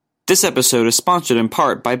This episode is sponsored in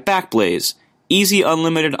part by Backblaze, easy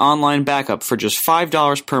unlimited online backup for just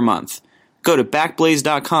 $5 per month. Go to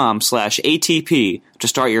backblaze.com/ATP to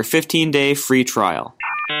start your 15-day free trial.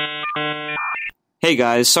 Hey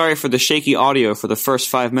guys, sorry for the shaky audio for the first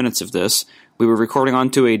 5 minutes of this. We were recording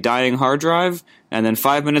onto a dying hard drive, and then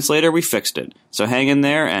 5 minutes later we fixed it. So hang in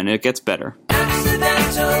there, and it gets better.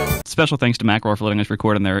 Special thanks to Macroar for letting us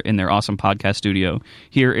record in their awesome podcast studio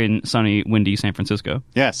here in sunny, windy San Francisco.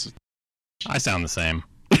 Yes. I sound the same.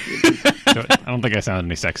 I don't think I sound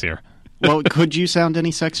any sexier. Well, could you sound any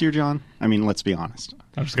sexier, John? I mean, let's be honest.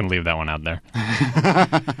 I'm just going to leave that one out there.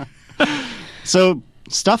 So,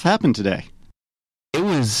 stuff happened today. It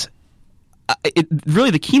was... really,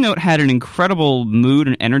 the keynote had an incredible mood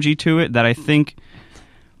and energy to it that I think...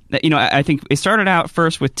 I think it started out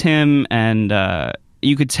first with Tim, and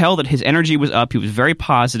you could tell that his energy was up. He was very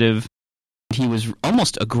positive. He was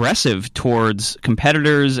almost aggressive towards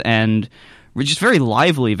competitors and just very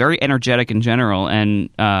lively, very energetic in general. And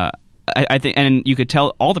I think, and you could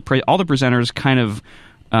tell all the presenters kind of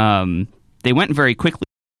they went very quickly.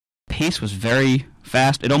 The pace was very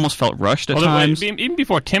fast. It almost felt rushed at times. Even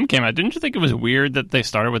before Tim came out, didn't you think it was weird that they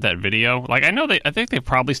started with that video? Like, I think they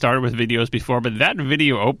probably started with videos before, but that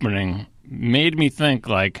video opening made me think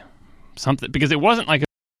like something, because it wasn't like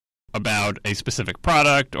about a specific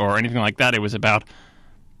product or anything like that. It was about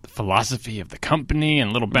the philosophy of the company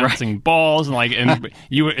and little bouncing balls, and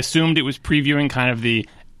you assumed it was previewing kind of the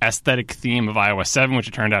aesthetic theme of iOS 7, which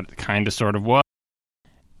it turned out it kind of sort of was.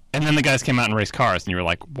 And then the guys came out and raced cars, and you were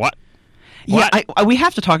like, what? Yeah, we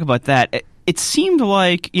have to talk about that. It seemed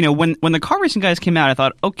like, when the car racing guys came out, I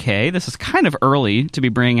thought, okay, this is kind of early to be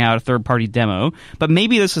bringing out a third-party demo, but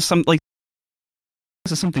maybe this is something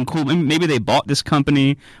cool. Maybe they bought this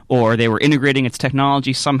company, or they were integrating its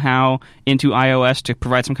technology somehow into iOS to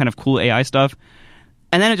provide some kind of cool AI stuff.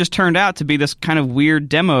 And then it just turned out to be this kind of weird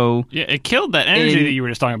demo. Yeah, it killed that energy that you were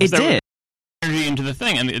just talking about. It did. Energy into the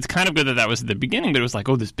thing, and it's kind of good that was at the beginning, but it was like,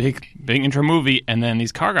 oh, this big intro movie, and then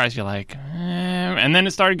these car guys, you're like, and then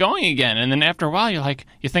it started going again, and then after a while, you're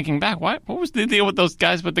thinking back, what was the deal with those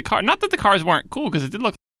guys with the car? Not that the cars weren't cool, because it did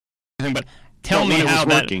look like anything, but tell me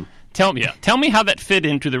how that fit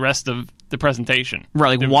into the rest of the presentation.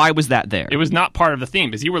 Right, like why was that there? It was not part of the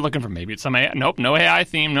theme, because you were looking for maybe it's some AI. Nope, no AI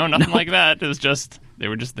theme, nothing like that. It was just, they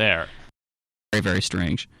were just there. Very, very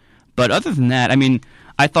strange. But other than that, I mean,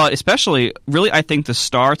 I thought I think the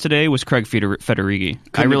star today was Craig Federighi.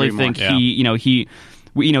 I really think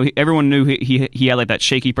everyone knew he had like that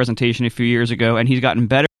shaky presentation a few years ago, and he's gotten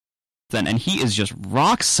better then, and he is just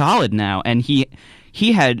rock solid now, and he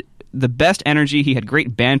had the best energy. He had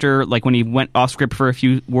great banter, like when he went off script for a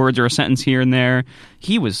few words or a sentence here and there.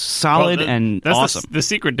 He was solid and awesome. The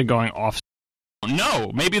secret to going off. No,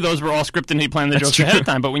 maybe those were all scripted and he planned the jokes ahead of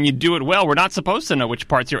time, but when you do it well, we're not supposed to know which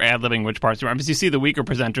parts you're ad-libbing, which parts you aren't. Because you see the weaker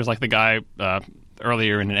presenters, like the guy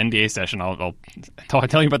earlier in an NDA session, I'll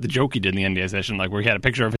tell you about the joke he did in the NDA session, like where he had a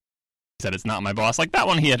picture of him, he said, "It's not my boss." Like that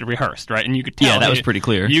one he had rehearsed, right? And you could tell. Yeah, that was pretty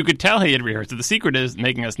clear. You could tell he had rehearsed. So the secret is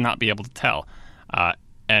making us not be able to tell.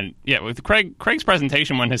 And yeah, with Craig's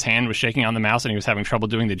presentation, when his hand was shaking on the mouse and he was having trouble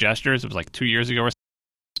doing the gestures, it was like 2 years ago or so.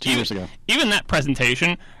 2 years ago. Even that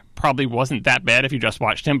presentation probably wasn't that bad if you just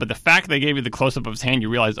watched him, but the fact they gave you the close-up of his hand, you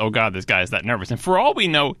realize, oh god, this guy is that nervous. And for all we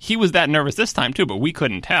know, he was that nervous this time too, but we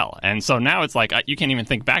couldn't tell. And so now it's like, you can't even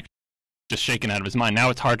think back, just shaking out of his mind. Now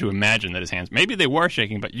it's hard to imagine that his hands, maybe they were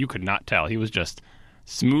shaking, but you could not tell. He was just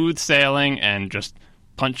smooth sailing and just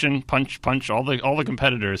punch, all the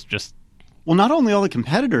competitors just... Well, not only all the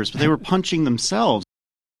competitors, but they were punching themselves.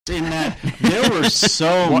 In that there were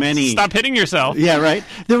so many... Stop hitting yourself. Yeah, right.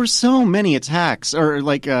 There were so many attacks, or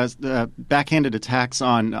like backhanded attacks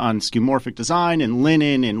on skeuomorphic design and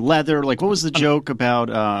linen and leather. Like, what was the joke about...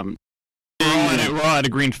 We're all at a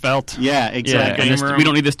green felt. Yeah, exactly. Yeah, we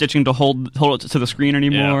don't need the stitching to hold it to the screen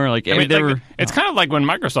anymore. Yeah. It's kind of like when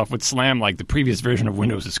Microsoft would slam like the previous version of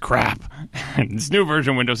Windows is crap, and this new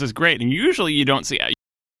version of Windows is great. And usually you don't see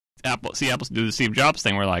Apple do the Steve Jobs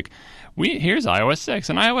thing where like, here's iOS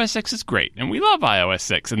 6, and iOS 6 is great, and we love iOS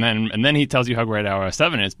 6, and then he tells you how great iOS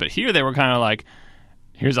 7 is. But here they were kind of like,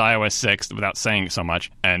 here's iOS 6 without saying so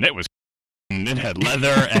much, and it had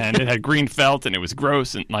leather and it had green felt and it was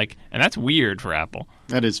gross and that's weird for Apple.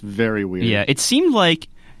 That is very weird. Yeah, it seemed like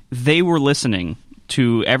they were listening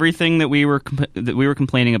to everything that we were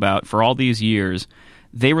complaining about for all these years.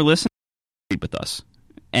 They were listening with us.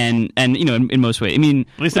 And in most ways, I mean,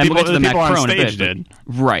 at least the people on stage did.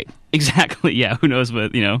 Right, exactly. Yeah, who knows?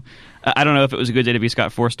 But I don't know if it was a good day to be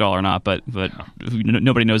Scott Forstall or not. But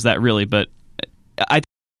nobody knows that really. But I think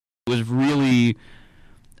it was really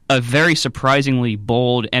a very surprisingly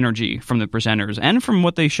bold energy from the presenters and from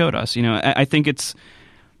what they showed us. You know, I think it's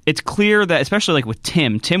clear that, especially like with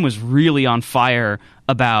Tim was really on fire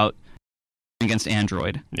about against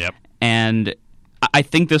Android. Yep. And I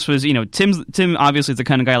think this was, you know, Tim obviously is the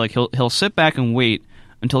kind of guy like he'll sit back and wait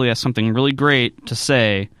until he has something really great to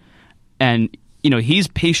say, and you know, he's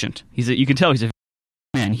patient. You can tell he's a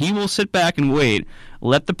man. He will sit back and wait,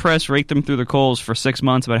 let the press rake them through the coals for 6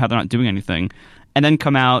 months about how they're not doing anything, and then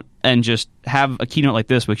come out and just have a keynote like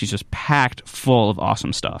this, which is just packed full of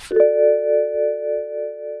awesome stuff.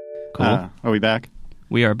 Cool. Are we back?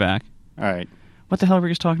 We are back. All right. What the hell were we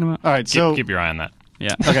just talking about? All right. So keep your eye on that.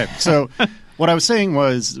 Yeah. Okay. So what I was saying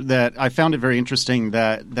was that I found it very interesting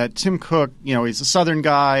that Tim Cook, you know, he's a Southern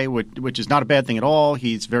guy, which is not a bad thing at all.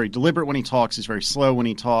 He's very deliberate when he talks. He's very slow when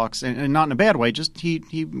he talks, and not in a bad way. Just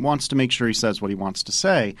he wants to make sure he says what he wants to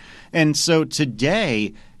say. And so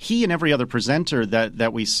today, he and every other presenter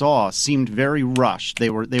that we saw seemed very rushed. They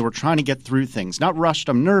were trying to get through things. Not rushed,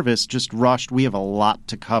 I'm nervous, just rushed. We have a lot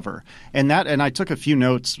to cover. And I took a few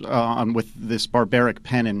notes with this barbaric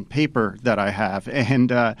pen and paper that I have. And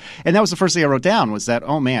that was the first thing I wrote down was that,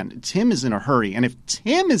 oh man, Tim is in a hurry. And if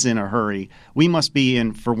Tim is in a hurry, we must be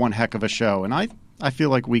in for one heck of a show. And I feel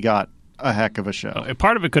like we got a heck of a show.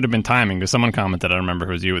 Part of it could have been timing, because someone commented, I don't remember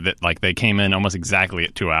who it was you, that like they came in almost exactly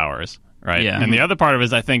at 2 hours. Right. Yeah. And the other part of it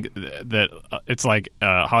is I think that it's like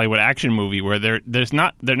a Hollywood action movie where they're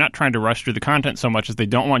not trying to rush through the content so much as they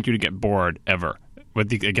don't want you to get bored ever. With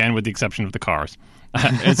the exception of the cars.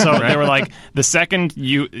 And so they were like, the second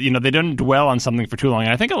you know, they didn't dwell on something for too long.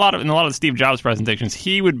 And I think in a lot of Steve Jobs presentations,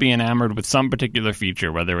 he would be enamored with some particular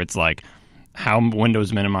feature, whether it's like how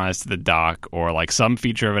Windows minimized the dock or like some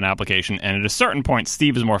feature of an application. And at a certain point,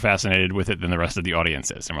 Steve is more fascinated with it than the rest of the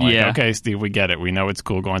audience is. And we're like, okay, Steve, we get it. We know it's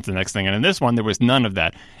cool. Go on to the next thing. And in this one, there was none of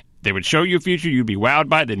that. They would show you a feature, you'd be wowed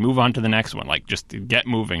by it, they'd move on to the next one. Like, just get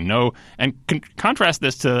moving. No, and contrast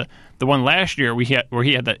this to the one last year where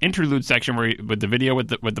he had that interlude section with the video with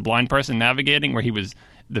the blind person navigating, where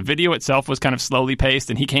the video itself was kind of slowly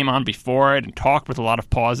paced, and he came on before it and talked with a lot of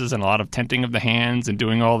pauses and a lot of tenting of the hands and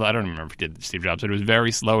doing all that. I don't remember if he did Steve Jobs, but it was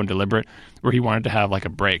very slow and deliberate, where he wanted to have like a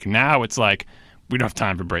break. Now it's like, we don't have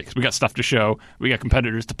time for breaks. We got stuff to show. We got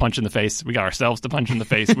competitors to punch in the face. We got ourselves to punch in the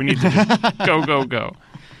face. We need to just go.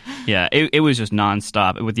 Yeah, it was just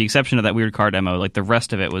nonstop, with the exception of that weird car demo. Like, the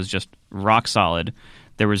rest of it was just rock solid.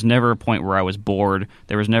 There was never a point where I was bored.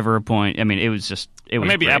 There was never a point. I mean, it was just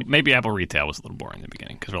great. Maybe Apple Retail was a little boring in the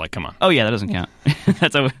beginning because we're like, come on. Oh yeah, that doesn't count.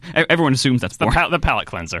 Everyone assumes that's boring. The palate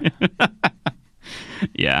cleanser.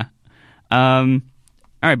 Yeah.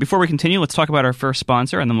 All right, before we continue, let's talk about our first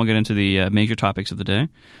sponsor, and then we'll get into the major topics of the day.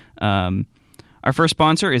 Our first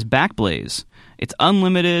sponsor is Backblaze. It's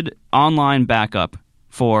unlimited online backup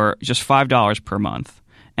for just $5 per month.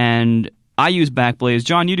 And I use Backblaze.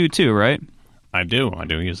 John, you do too, right? I do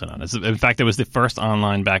use it. In fact, it was the first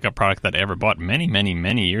online backup product that I ever bought many, many,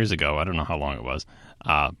 many years ago. I don't know how long it was.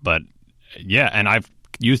 But yeah, and I've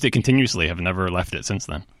used it continuously. Have never left it since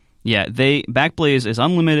then. Yeah, Backblaze is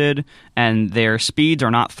unlimited, and their speeds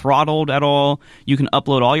are not throttled at all. You can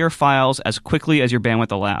upload all your files as quickly as your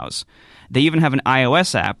bandwidth allows. They even have an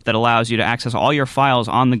iOS app that allows you to access all your files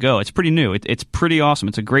on the go. It's pretty new. It's pretty awesome.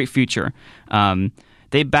 It's a great feature.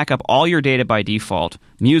 They back up all your data by default.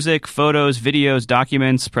 Music, photos, videos,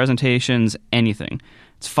 documents, presentations, anything.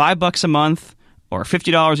 It's $5 a month, or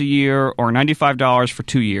 $50 a year, or $95 for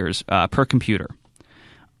 2 years per computer.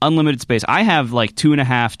 Unlimited space. I have like 2.5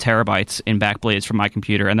 terabytes in Backblaze from my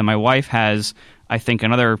computer, and then my wife has, I think,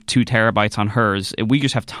 another 2 terabytes on hers. We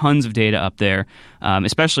just have tons of data up there,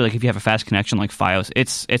 especially like if you have a fast connection like Fios.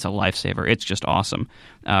 It's a lifesaver. It's just awesome.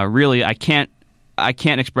 Really, I can't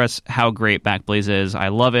express how great Backblaze is. I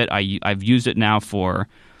love it. I've used it now for,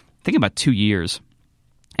 I think, about 2 years.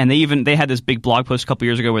 And they had this big blog post a couple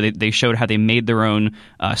years ago where they showed how they made their own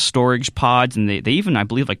storage pods, and they even, I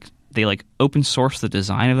believe, they open source the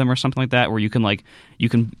design of them or something like that, where you can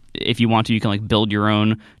if you want to, you can build your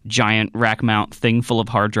own giant rack mount thing full of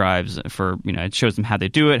hard drives for, it shows them how they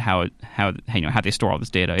do it, how they store all this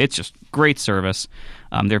data. It's just great service.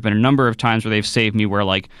 There have been a number of times where they've saved me where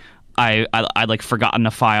I'd forgotten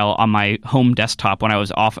a file on my home desktop when I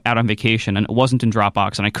was out on vacation, and it wasn't in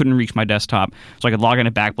Dropbox, and I couldn't reach my desktop, so I could log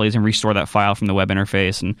into Backblaze and restore that file from the web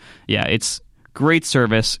interface. And yeah, it's great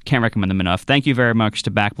service. Can't recommend them enough. Thank you very much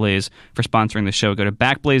to Backblaze for sponsoring the show. Go to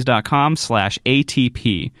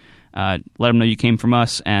backblaze.com/ATP. Let them know you came from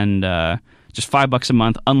us, and just $5 a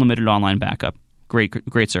month, unlimited online backup.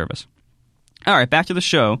 Great service. All right, back to the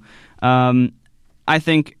show. I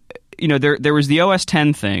think there was the OS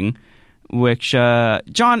X thing, which,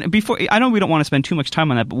 John, before I know we don't want to spend too much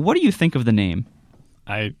time on that, but what do you think of the name?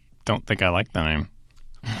 I don't think I like the name.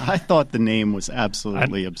 I thought the name was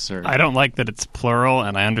absolutely absurd. I don't like that it's plural,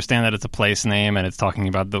 and I understand that it's a place name, and it's talking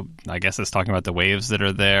about the waves that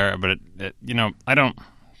are there. But I don't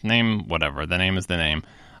name whatever. The name is the name.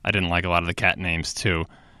 I didn't like a lot of the cat names too.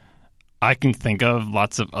 I can think of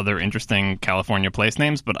lots of other interesting California place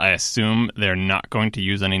names, but I assume they're not going to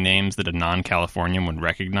use any names that a non-Californian would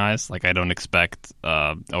recognize. Like I don't expect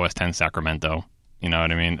OS 10 Sacramento. You know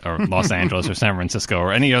what I mean? Or Los Angeles or San Francisco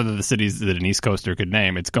or any other of the cities that an East Coaster could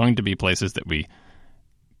name. It's going to be places that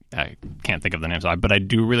I can't think of the names of. But I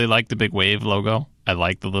do really like the big wave logo. I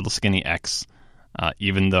like the little skinny X,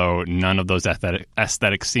 even though none of those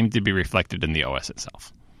aesthetics seem to be reflected in the OS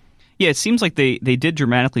itself. Yeah, it seems like they did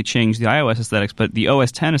dramatically change the iOS aesthetics, but the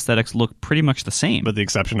OS 10 aesthetics look pretty much the same. With the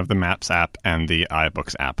exception of the Maps app and the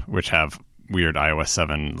iBooks app, which have weird iOS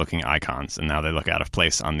 7 looking icons, and now they look out of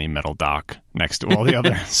place on the metal dock next to all the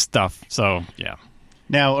other stuff. So, yeah.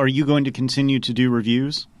 Now, are you going to continue to do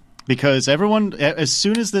reviews? Because everyone, as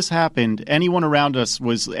soon as this happened, anyone around us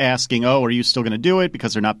was asking, oh, are you still going to do it?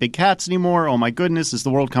 Because they're not big cats anymore. Oh, my goodness, is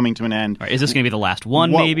the world coming to an end? Right, is this going to be the last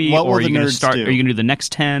one, maybe? What or will are you going to start? do? Are you going to do the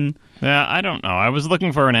next 10? Yeah, I don't know. I was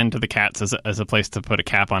looking for an end to the cats as a place to put a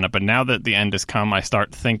cap on it, but now that the end has come, I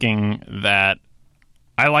start thinking that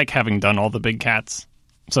I like having done all the big cats.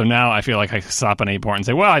 So now I feel like I stop an A-port and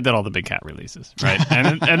say, well, I did all the big cat releases, right?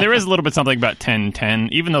 and there is a little bit something about 10.10,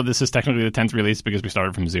 even though this is technically the 10th release because we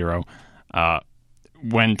started from 0.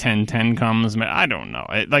 When 10.10 comes, I don't know.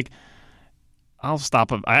 I'll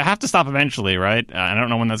stop. I have to stop eventually, right? I don't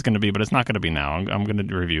know when that's going to be, but it's not going to be now. I'm going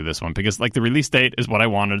to review this one because the release date is what I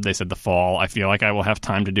wanted. They said the fall. I feel like I will have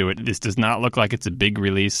time to do it. This does not look like it's a big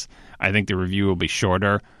release. I think the review will be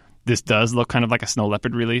shorter. This does look kind of like a Snow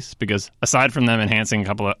Leopard release because aside from them enhancing a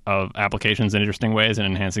couple of applications in interesting ways and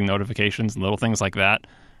enhancing notifications and little things like that,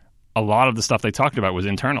 a lot of the stuff they talked about was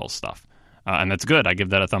internal stuff. And that's good. I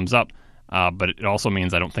give that a thumbs up. But it also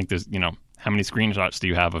means I don't think there's, how many screenshots do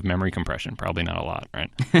you have of memory compression? Probably not a lot,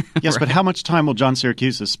 right? Yes, but how much time will John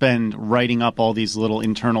Syracuse spend writing up all these little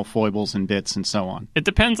internal foibles and bits and so on? It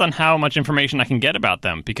depends on how much information I can get about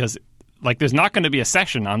them because there's not going to be a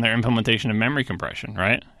session on their implementation of memory compression,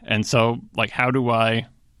 right? And so, how do I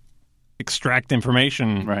extract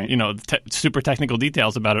information, right. Super technical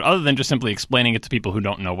details about it, other than just simply explaining it to people who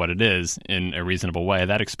don't know what it is in a reasonable way?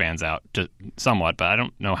 That expands out to somewhat, but I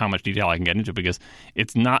don't know how much detail I can get into because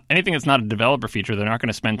it's not anything that's not a developer feature. They're not going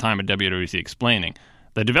to spend time at WWDC explaining.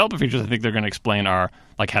 The developer features I think they're going to explain are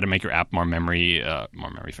how to make your app more memory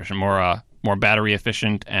efficient, more battery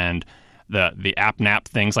efficient, and the app nap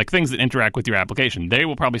things, things that interact with your application. They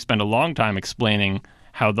will probably spend a long time explaining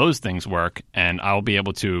how those things work, and I'll be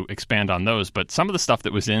able to expand on those. But some of the stuff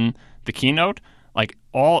that was in the keynote,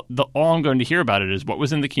 all I'm going to hear about it is what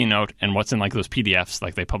was in the keynote and what's in those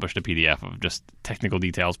PDFs. They published a PDF of just technical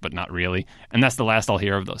details, but not really. And that's the last I'll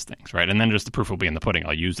hear of those things, right? And then just the proof will be in the pudding.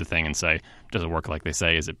 I'll use the thing and say, does it work like they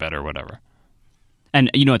say? Is it better? Whatever. And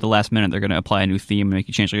at the last minute, they're going to apply a new theme and make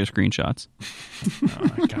you change your screenshots. Oh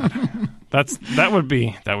my god, that would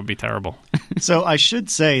be terrible. So I should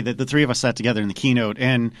say that the three of us sat together in the keynote,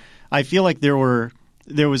 and I feel like there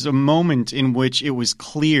was a moment in which it was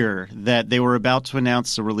clear that they were about to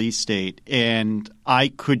announce the release date, and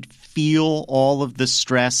I could feel all of the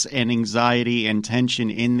stress and anxiety and tension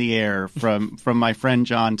in the air from my friend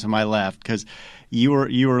John to my left because you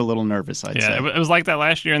were a little nervous, I'd say. Yeah, it was like that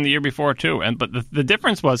last year and the year before, too. But the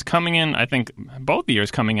difference was coming in, I think, both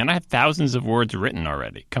years coming in, I had thousands of words written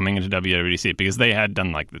already coming into WWDC because they had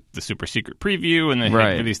done the super secret preview and they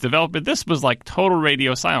had released development. This was total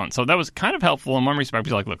radio silence. So that was kind of helpful in one respect.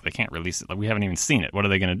 Because look, they can't release it. We haven't even seen it. What are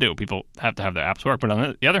they going to do? People have to have their apps work. But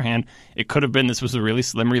on the other hand, it could have been this was a really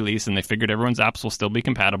slim release and they figured everyone's apps will still be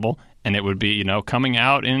compatible and it would be, coming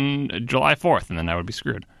out in July 4th and then I would be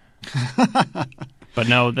screwed. But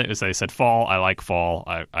no, they said fall. I like fall.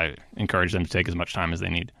 I encourage them to take as much time as they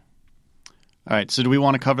need. All right. So do we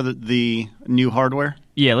want to cover the new hardware?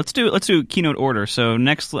 Yeah, let's do keynote order. So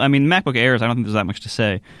next, MacBook Airs, I don't think there's that much to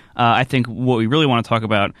say. I think what we really want to talk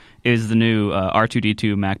about is the new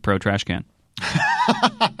R2D2 Mac Pro trash can.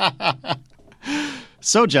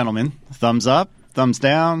 So, gentlemen, thumbs up, thumbs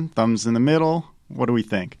down, thumbs in the middle. What do we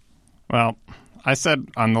think? Well, I said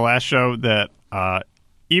on the last show that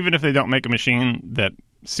even if they don't make a machine that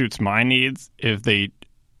suits my needs, if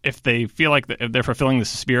they feel like they're fulfilling the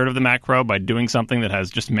spirit of the Mac Pro by doing something that has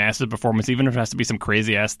just massive performance, even if it has to be some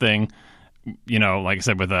crazy ass thing, like I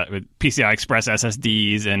said, with PCI Express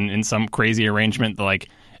SSDs and in some crazy arrangement,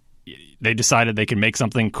 they decided they could make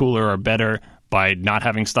something cooler or better by not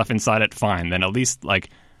having stuff inside it, fine. Then at least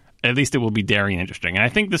it will be daring and interesting. And I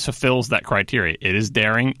think this fulfills that criteria. It is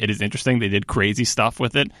daring. It is interesting. They did crazy stuff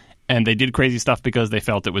with it. And they did crazy stuff because they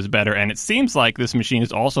felt it was better. And it seems like this machine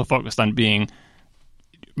is also focused on being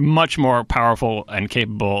much more powerful and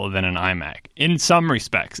capable than an iMac in some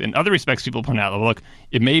respects. In other respects, people point out, look,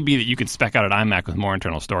 it may be that you can spec out an iMac with more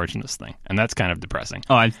internal storage in this thing. And that's kind of depressing.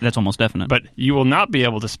 Oh, that's almost definite. But you will not be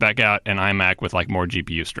able to spec out an iMac with like more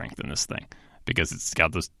GPU strength in this thing because it's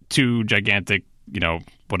got those two gigantic,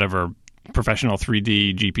 whatever professional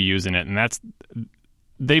 3D GPUs in it. And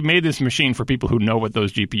they made this machine for people who know what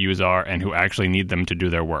those GPUs are and who actually need them to do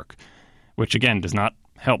their work, which again does not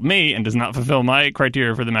help me and does not fulfill my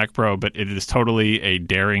criteria for the Mac Pro, but it is totally a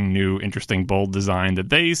daring, new, interesting, bold design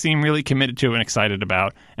that they seem really committed to and excited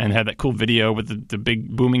about, and had that cool video with the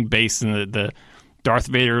big booming bass and the Darth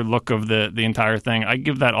Vader look of the entire thing. I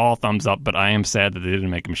give that all thumbs up, but I am sad that they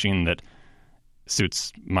didn't make a machine that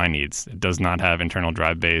suits my needs. It does not have internal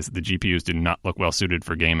drive bays. The GPUs do not look well suited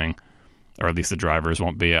for gaming, or at least the drivers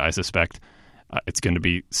won't be, I suspect. It's going to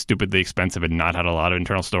be stupidly expensive and not have a lot of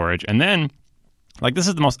internal storage. And then, this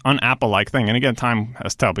is the most un-Apple-like thing. And again, time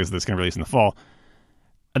has to tell because this is going to release in the fall.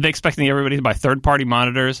 Are they expecting everybody to buy third-party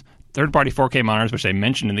monitors, third-party 4K monitors, which they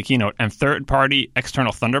mentioned in the keynote, and third-party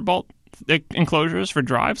external Thunderbolt enclosures for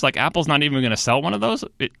drives? Apple's not even going to sell one of those.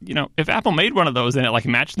 If Apple made one of those and it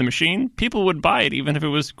matched the machine, people would buy it even if it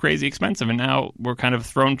was crazy expensive. And now we're kind of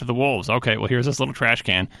thrown to the wolves. Okay, well, here's this little trash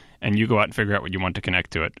can, and you go out and figure out what you want to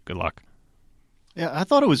connect to it. Good luck. Yeah, I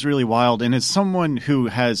thought it was really wild. And as someone who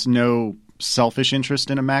has no selfish interest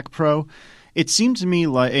in a Mac Pro, it seemed to me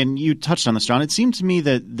like, and you touched on this, John, it seemed to me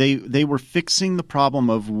that they were fixing the problem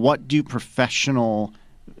of what do professional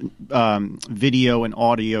video and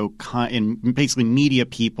audio and basically media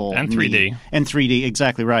people and 3D need. And 3D,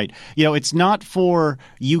 exactly right. It's not for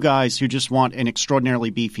you guys who just want an extraordinarily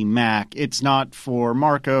beefy Mac. It's not for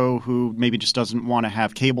Marco, who maybe just doesn't want to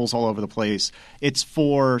have cables all over the place. It's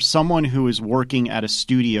for someone who is working at a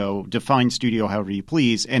studio, define studio however you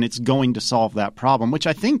please, and it's going to solve that problem, which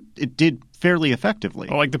I think it did fairly effectively.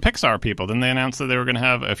 Well, like the Pixar people, didn't they announce that they were going to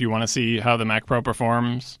have, if you want to see how the Mac Pro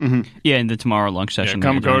performs? Mm-hmm. Yeah, in the tomorrow lunch session.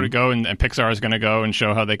 Go and Pixar is going to go and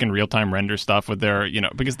show how they can real-time render stuff with their,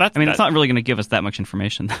 because that's... it's not really going to give us that much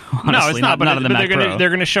information, though, honestly. No, it's not, but on the Mac Pro. They're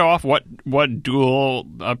going to show off what dual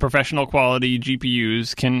professional quality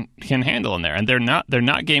GPUs can handle in there. And they're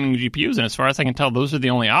not gaming GPUs, and as far as I can tell, those are the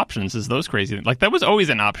only options, is those crazy things. That was always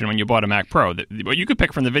an option when you bought a Mac Pro. What you could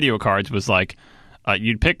pick from the video cards was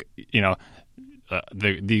you'd pick,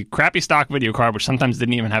 the crappy stock video card, which sometimes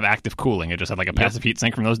didn't even have active cooling. It just had a passive heat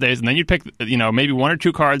sink from those days. And then you'd pick, maybe one or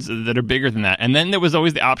two cards that are bigger than that. And then there was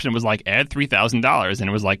always the option was add $3,000, and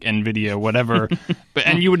it was NVIDIA, whatever.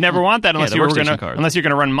 And you would never want that unless you're going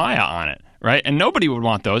to run Maya on it, right? And nobody would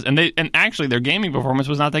want those. And actually their gaming performance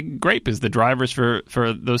was not that great because the drivers for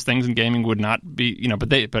those things in gaming would not be,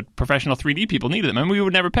 but professional 3D people needed them, and we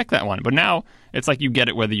would never pick that one. But now it's you get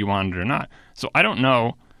it whether you want it or not. So I don't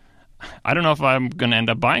know if I'm going to end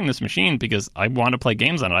up buying this machine because I want to play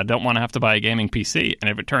games on it. I don't want to have to buy a gaming PC. And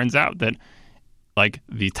if it turns out that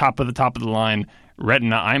the top of the line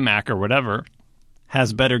Retina iMac or whatever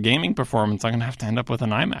has better gaming performance, I'm going to have to end up with an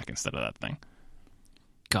iMac instead of that thing.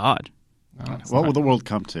 God. No, what will the world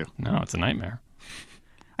come to? No, it's a nightmare.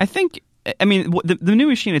 I think, the new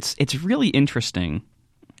machine, it's really interesting.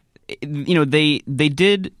 They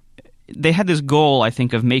had this goal, I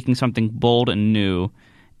think, of making something bold and new,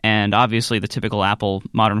 and obviously the typical Apple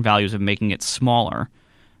modern values of making it smaller.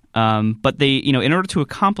 But they, in order to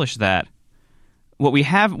accomplish that, what we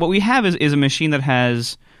have is a machine that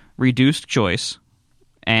has reduced choice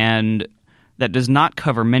and that does not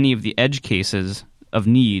cover many of the edge cases of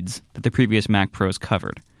needs that the previous Mac Pros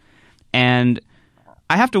covered. And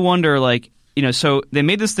I have to wonder, so they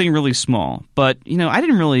made this thing really small, but I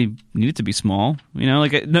didn't really need it to be small.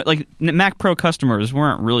 Mac Pro customers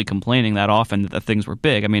weren't really complaining that often that the things were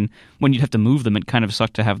big. When you'd have to move them, it kind of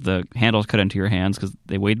sucked to have the handles cut into your hands because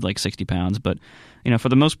they weighed 60 pounds. But for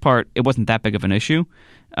the most part, it wasn't that big of an issue.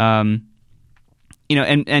 And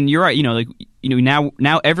you're right.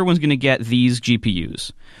 Now everyone's going to get these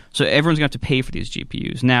GPUs. So everyone's going to have to pay for these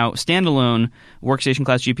GPUs. Now, standalone workstation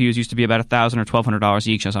class GPUs used to be about $1,000 or $1,200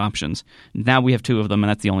 each as options. Now we have two of them, and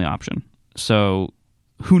that's the only option. So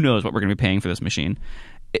who knows what we're going to be paying for this machine?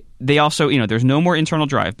 They also, there's no more internal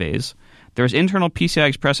drive bays. There's internal PCI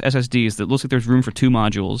Express SSDs that looks like there's room for two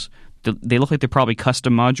modules. They look like they're probably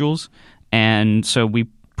custom modules, and so we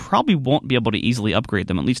probably won't be able to easily upgrade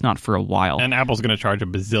them, at least not for a while. And Apple's going to charge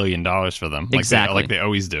 $1 bazillion for them, like they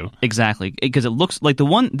always do. Exactly, because it looks like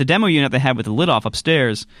the demo unit they had with the lid off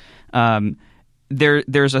upstairs.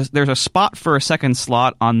 there's a spot for a second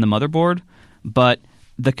slot on the motherboard, but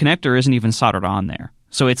the connector isn't even soldered on there.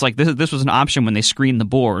 So it's like this was an option when they screened the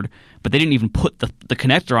board, but they didn't even put the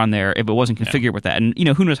connector on there if it wasn't configured with that. And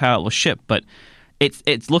who knows how it will ship, but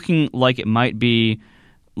it's looking like it might be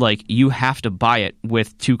like you have to buy it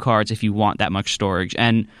with 2 cards if you want that much storage.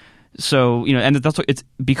 And so and that's what, it's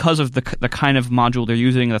because of the kind of module they're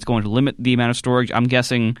using that's going to limit the amount of storage. I'm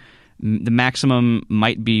guessing the maximum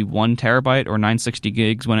might be 1 terabyte or 960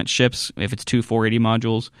 gigs when it ships if it's 2 480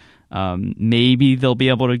 modules. Maybe they'll be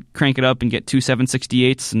able to crank it up and get 2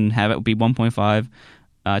 768s and have it be 1.5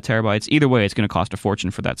 terabytes. Either way, it's going to cost a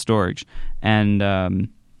fortune for that storage. And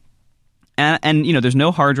there's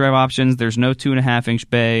no hard drive options. There's no 2.5-inch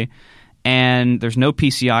bay, and there's no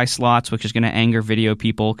PCI slots, which is going to anger video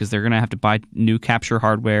people because they're going to have to buy new capture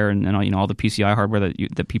hardware and all the PCI hardware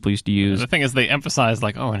that people used to use. The thing is, they emphasize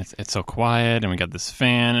and it's so quiet, and we got this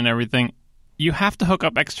fan and everything. You have to hook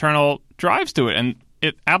up external drives to it, and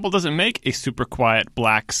Apple doesn't make a super quiet,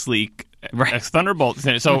 black, sleek Thunderbolt.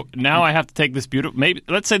 So now I have to take this beautiful. Maybe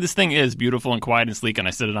let's say this thing is beautiful and quiet and sleek, and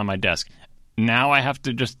I sit it on my desk. Now I have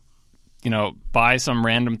to just buy some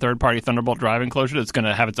random third-party Thunderbolt drive enclosure that's going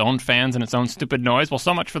to have its own fans and its own stupid noise. Well,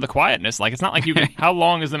 so much for the quietness. Like it's not like you can. How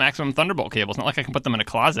long is the maximum Thunderbolt cable? It's not like I can put them in a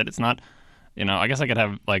closet. It's not. I guess I could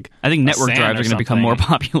have I think network drives are going to become more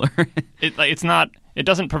popular. It's not. It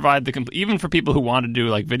doesn't provide the complete. Even for people who want to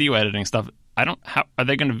do video editing stuff. How are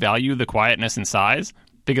they going to value the quietness and size?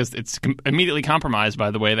 Because it's immediately compromised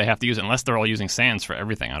by the way they have to use it, unless they're all using SANs for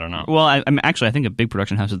everything. I don't know. Well, I think at big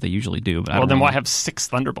production houses they usually do. But then why have 6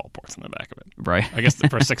 Thunderbolt ports in the back of it? Right. I guess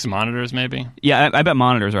for 6 monitors, maybe. Yeah, I bet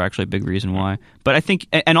monitors are actually a big reason why. But I think,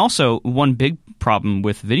 and also one big problem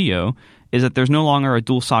with video is that there's no longer a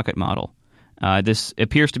dual socket model. This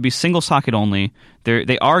appears to be single socket only.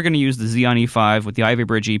 They are going to use the Xeon E5 with the Ivy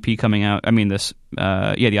Bridge EP coming out. The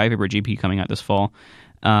Ivy Bridge EP coming out this fall.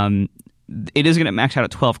 It is going to max out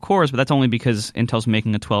at 12 cores, but that's only because Intel's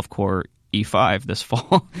making a 12-core E5 this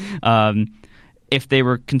fall. If they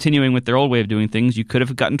were continuing with their old way of doing things, you could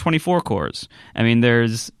have gotten 24 cores. I mean,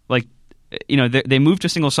 there's they moved to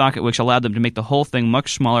single socket, which allowed them to make the whole thing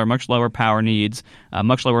much smaller, much lower power needs,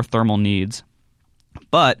 much lower thermal needs.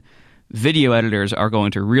 But video editors are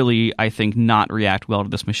going to really, I think, not react well to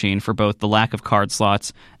this machine for both the lack of card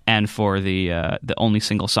slots and for the only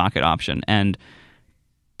single socket option. And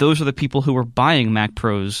those are the people who are buying Mac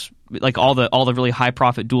Pros, like all the really high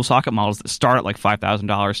profit dual socket models that start at like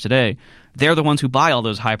 $5,000 today. They're the ones who buy all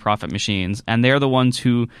those high profit machines, and they're the ones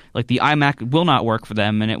who the iMac will not work for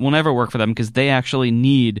them, and it will never work for them because they actually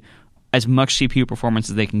need as much CPU performance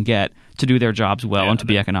as they can get to do their jobs well and to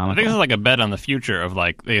be economical. I think this is like a bet on the future of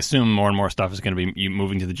they assume more and more stuff is going to be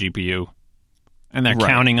moving to the GPU. And they're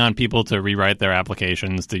counting on people to rewrite their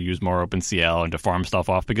applications, to use more OpenCL and to farm stuff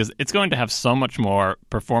off because it's going to have so much more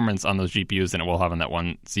performance on those GPUs than it will have on that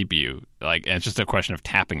one CPU. And it's just a question of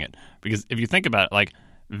tapping it. Because if you think about it,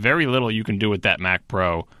 very little you can do with that Mac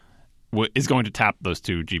Pro is going to tap those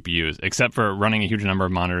 2 GPUs, except for running a huge number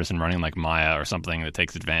of monitors and running Maya or something that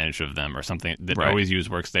takes advantage of them or something that always use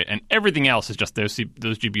workstate. And everything else is just those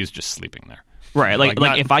GPUs just sleeping there. Right,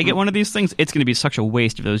 if I get one of these things, it's going to be such a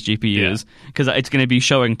waste of those GPUs because it's going to be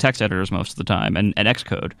showing text editors most of the time and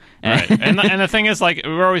Xcode. Right, and the thing is,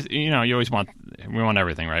 we're always, we want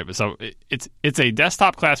everything, right? But so it's a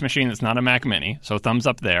desktop class machine that's not a Mac Mini, so thumbs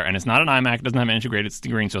up there, and it's not an iMac, it doesn't have an integrated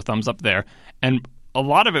screen, so thumbs up there, and a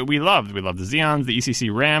lot of it we loved. We loved the Xeons, the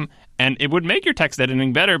ECC RAM, and it would make your text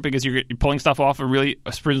editing better because you're pulling stuff off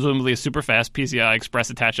presumably a super fast PCI Express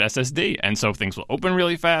attached SSD, and so things will open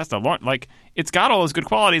really fast. It's got all those good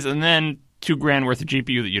qualities, and then $2,000 worth of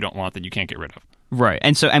GPU that you don't want that you can't get rid of. Right.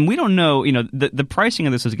 And we don't know, the pricing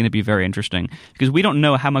of this is going to be very interesting because we don't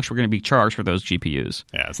know how much we're going to be charged for those GPUs.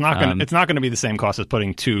 Yeah, it's not going to be the same cost as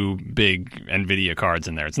putting 2 big NVIDIA cards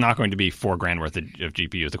in there. It's not going to be $4,000 worth of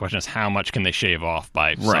GPUs. The question is how much can they shave off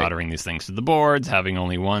by soldering these things to the boards, having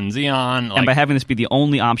only one Xeon. And by having this be the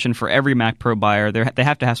only option for every Mac Pro buyer, they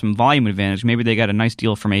have to have some volume advantage. Maybe they got a nice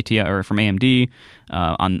deal from AT or from AMD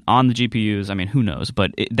on the GPUs. I mean, who knows?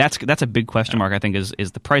 But that's a big question mark, I think,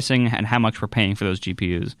 is the pricing and how much we're paying for those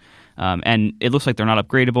GPUs. And it looks like they're not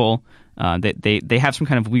upgradable. They have some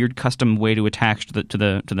kind of weird custom way to attach to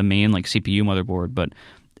the main CPU motherboard, but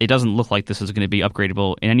it doesn't look like this is going to be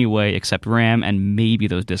upgradable in any way except RAM and maybe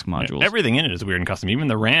those disk modules. Everything in it is weird and custom. Even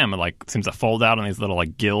the RAM seems to fold out on these little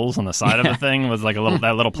gills on the side of the thing. With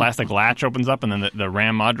that little plastic latch opens up, and then the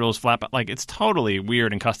RAM modules flap. It's totally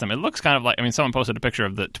weird and custom. It looks kind of like, someone posted a picture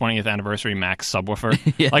of the 20th anniversary Mac subwoofer.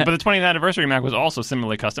 But the 20th anniversary Mac was also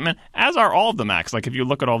similarly custom, and as are all of the Macs. If you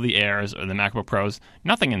look at all the Airs or the MacBook Pros,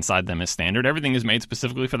 nothing inside them is standard. Everything is made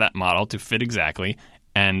specifically for that model to fit exactly,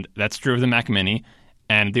 and that's true of the Mac Mini.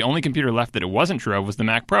 And the only computer left that it wasn't true of was the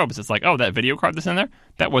Mac Pro. Because it's that video card that's in there,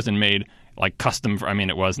 that wasn't made custom for,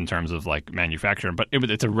 it was in terms of manufacturer, but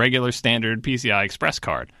it's a regular standard PCI Express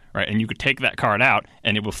card, right? And you could take that card out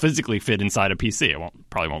and it will physically fit inside a PC. It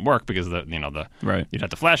probably won't work because right. You'd have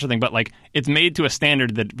to flash the thing, but it's made to a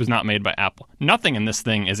standard that was not made by Apple. Nothing in this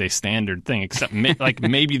thing is a standard thing except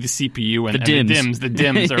maybe the CPU and the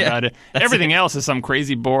DIMMs are about it. Everything else is some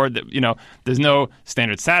crazy board that, there's no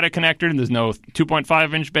standard SATA connector, there's no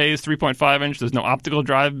 2.5 inch bays, 3.5 inch, there's no optical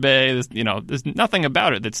drive bay, there's nothing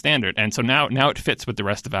about it that's standard. And so now it fits with the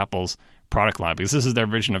rest of Apple's product line because this is their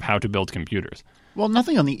vision of how to build computers. Well,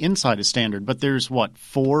 nothing on the inside is standard, but there's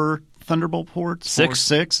 4 Thunderbolt ports?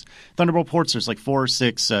 Six Thunderbolt ports. There's 4 or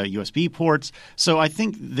 6 USB ports. So I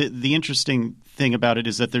think the interesting thing about it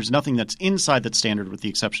is that there's nothing that's inside that's standard with the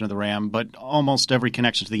exception of the RAM, but almost every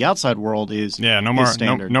connection to the outside world is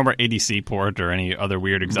standard. No more ADC port or any other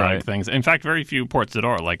weird exotic things. In fact, very few ports at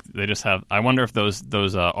all. They just have. I wonder if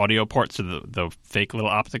those audio ports are the fake little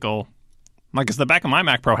optical. Because the back of my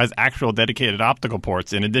Mac Pro has actual dedicated optical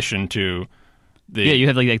ports in addition to the... Yeah, you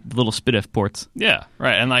have little SPDIF ports. Yeah,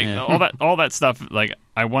 right. And all that stuff,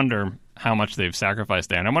 I wonder how much they've sacrificed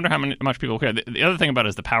there. And I wonder how much people care. The other thing about it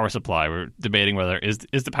is the power supply. We're debating whether is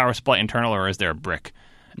the power supply internal or is there a brick?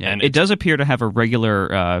 Yeah, and it does appear to have a regular,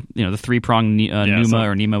 the 3-prong NUMA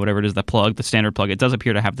or NEMA, whatever it is, the standard plug. It does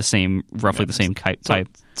appear to have the same type. So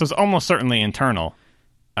it's almost certainly internal.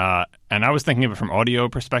 And I was thinking of it from audio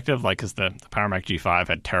perspective, because the Power Mac G5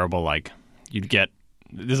 had terrible, you'd get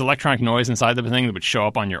this electronic noise inside the thing that would show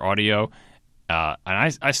up on your audio. And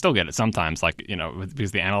I still get it sometimes,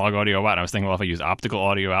 because the analog audio out. And I was thinking, well, if I use optical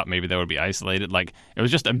audio out, maybe that would be isolated. It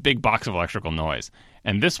was just a big box of electrical noise.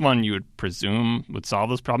 And this one, you would presume, would solve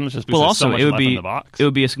those problems just because there's so much left in the box. It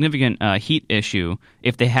would be a significant heat issue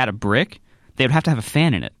if they had a brick. They would have to have a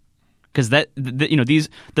fan in it. Because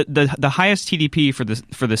the highest TDP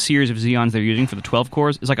for the series of Xeons they're using for the 12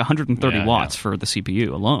 cores is 130 watts for the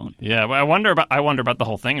CPU alone. Yeah, well, I wonder about the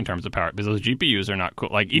whole thing in terms of power, because those GPUs are not cool.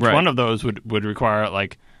 Each one of those would require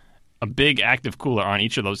a big active cooler on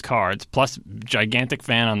each of those cards, plus gigantic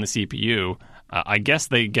fan on the CPU. I guess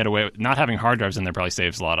they get away with not having hard drives in there. Probably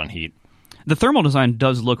saves a lot on heat. The thermal design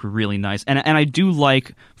does look really nice, and I do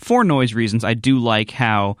like, for noise reasons, I do like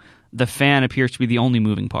how the fan appears to be the only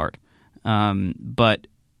moving part. But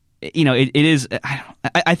it is.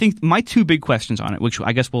 I think my 2 big questions on it, which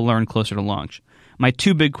I guess we'll learn closer to launch. My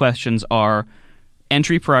 2 big questions are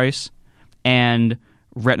entry price and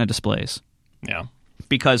Retina displays. Yeah,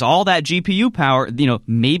 because all that GPU power,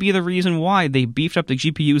 maybe the reason why they beefed up the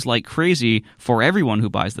GPUs like crazy for everyone who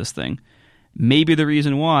buys this thing. Maybe the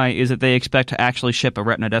reason why is that they expect to actually ship a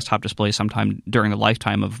Retina desktop display sometime during the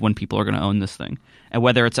lifetime of when people are going to own this thing. And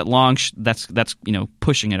whether it's at launch, that's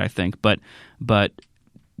pushing it, I think. But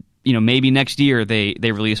maybe next year they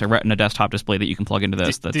release a Retina desktop display that you can plug into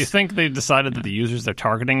this. Do you think they decided that the users they're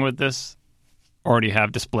targeting with this already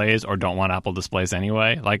have displays or don't want Apple displays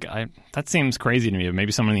anyway? That seems crazy to me.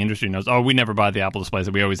 Maybe someone in the industry knows, we never buy the Apple displays.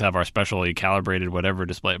 We always have our specially calibrated whatever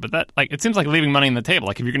display. But that it seems like leaving money on the table.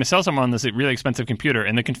 If you're going to sell someone this really expensive computer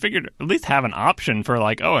and they configured, at least have an option for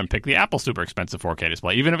and pick the Apple super expensive 4K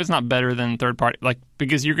display, even if it's not better than third party,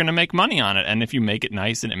 because you're going to make money on it. And if you make it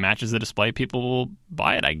nice and it matches the display, people will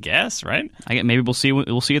buy it, I guess, right? Maybe we'll see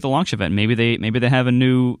at the launch event. Maybe they have a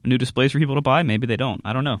new displays for people to buy. Maybe they don't.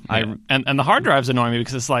 I don't know. Yeah. And the hard drives annoy me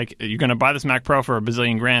because it's you're going to buy this Mac Pro for $1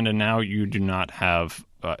 bazillion grand, and now you do not have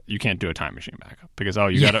you can't do a time machine backup because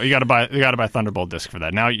you got to buy Thunderbolt disk for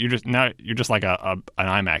that. Now you're just like an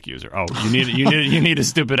iMac user. You need a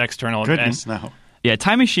stupid external. Goodness no. Yeah,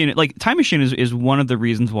 Time Machine is one of the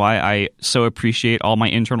reasons why I so appreciate all my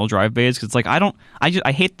internal drive bays, because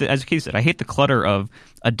I hate the clutter of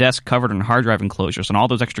a desk covered in hard drive enclosures and all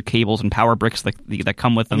those extra cables and power bricks that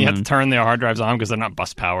come with them. And you have to turn the hard drives on because they're not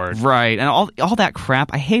bus powered. Right, and all that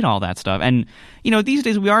crap. I hate all that stuff. And these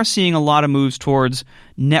days we are seeing a lot of moves towards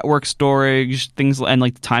network storage, things, and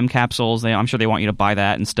like time capsules. I'm sure they want you to buy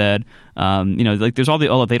that instead. Like there's all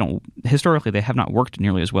the they don't historically they have not worked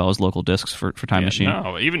nearly as well as local disks for Time Machine.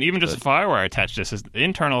 No, even just a FireWire attached disk,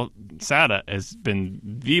 internal SATA has been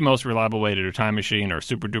the most reliable way to do Time Machine or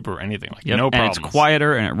Super Duper or anything. Like no problems. And it's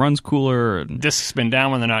quieter and it runs cooler. Disks spin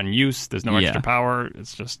down when they're not in use. There's no extra power.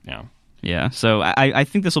 It's just Yeah, so I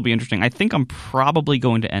think this will be interesting. I think I'm probably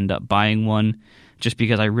going to end up buying one just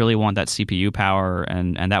because I really want that CPU power,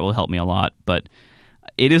 and that will help me a lot. But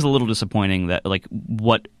it is a little disappointing that like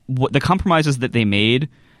what the compromises that they made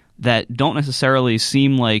that don't necessarily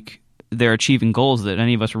seem like they're achieving goals that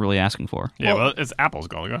any of us are really asking for. Yeah, well it's Apple's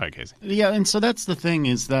goal. Go ahead, Casey. Yeah, and so that's the thing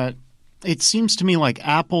is that it seems to me like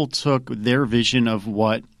Apple took their vision of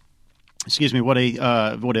what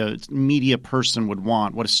a media person would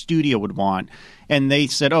want, what a studio would want, and they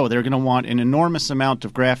said, oh, they're going to want an enormous amount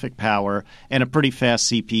of graphic power and a pretty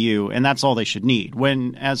fast CPU, and that's all they should need.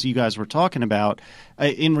 When, as you guys were talking about,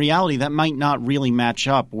 in reality, that might not really match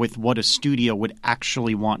up with what a studio would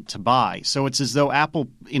actually want to buy. So it's as though Apple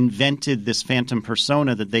invented this phantom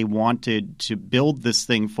persona that they wanted to build this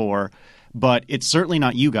thing for. But it's certainly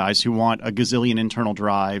not you guys who want a gazillion internal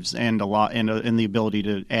drives and a lot and the ability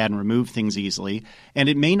to add and remove things easily. And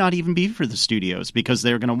it may not even be for the studios because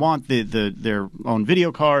they're going to want their own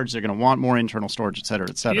video cards. They're going to want more internal storage, et cetera,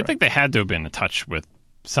 et cetera. You'd think they had to have been in touch with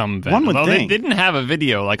some vendor. One would Although think. They didn't have a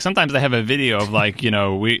video. Like sometimes they have a video of like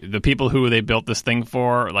the people who they built this thing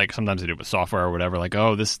for. Like sometimes they do it with software or whatever. Like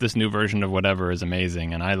this new version of whatever is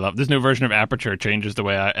amazing, and I love this new version of Aperture changes the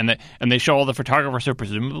way and they show all the photographers who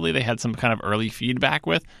presumably they had some kind of early feedback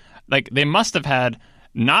with. Like they must have had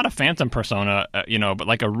not a phantom persona, but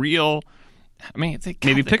like a real. I mean,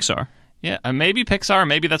 Maybe Pixar. Yeah, maybe Pixar.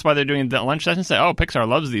 Maybe that's why they're doing the lunch session. Say, oh, Pixar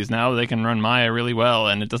loves these now. They can run Maya really well,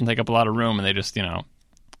 and it doesn't take up a lot of room, and they just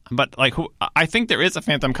But like, I think there is a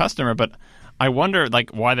phantom customer, but I wonder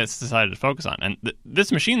like why that's decided to focus on. And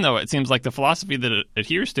this machine, though, it seems like the philosophy that it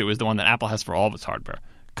adheres to is the one that Apple has for all of its hardware: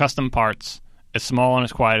 custom parts, as small and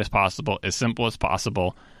as quiet as possible, as simple as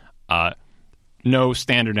possible. No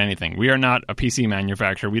standard anything. We are not a PC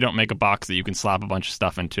manufacturer. We don't make a box that you can slap a bunch of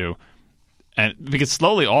stuff into. And because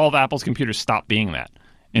slowly all of Apple's computers stopped being that.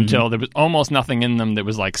 Until there was almost nothing in them that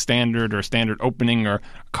was like standard or standard opening or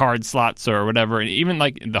card slots or whatever. And even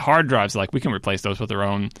like the hard drives, like we can replace those with our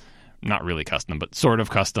own, not really custom, but sort of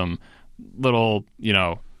custom little,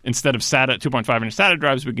 instead of SATA 2.5-inch SATA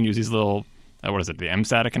drives, we can use these little, the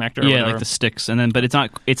M-SATA connector or whatever. Like the sticks. And then, but it's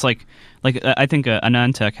not, it's like I think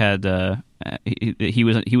Anantech had,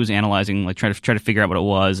 he was analyzing, like try to figure out what it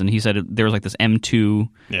was. And he said there was like this M2,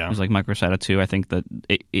 it was like micro SATA 2. I think that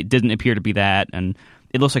it didn't appear to be that. And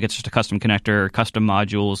it looks like it's just a custom connector, custom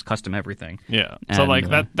modules, custom everything. Yeah. So like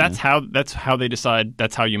that's how they decide.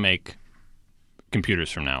 That's how you make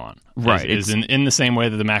computers from now on. Right. Is in the same way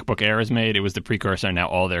that the MacBook Air is made. It was the precursor, and now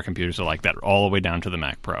all their computers are like that, all the way down to the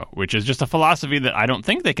Mac Pro, which is just a philosophy that I don't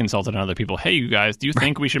think they consulted on other people. Hey, you guys, do you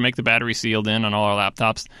think we should make the battery sealed in on all our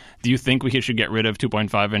laptops? Do you think we should get rid of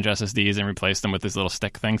 2.5-inch SSDs and replace them with these little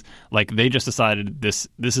stick things? Like they just decided this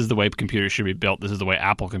is the way computers should be built. This is the way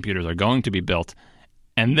Apple computers are going to be built.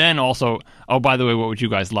 And then also, oh, by the way, what would you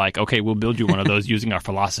guys like? Okay, we'll build you one of those using our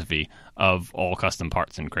philosophy of all custom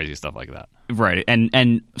parts and crazy stuff like that. Right.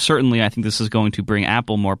 And certainly I think this is going to bring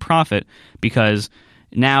Apple more profit because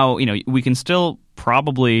now, we can still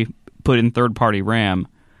probably put in third-party RAM,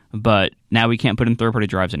 but now we can't put in third-party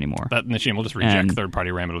drives anymore. That machine will just reject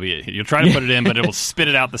third-party RAM. It'll be you'll try to put it in, but it will spit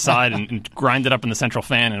it out the side and grind it up in the central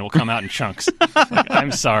fan, and it will come out in chunks. Like,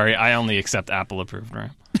 I'm sorry, I only accept Apple-approved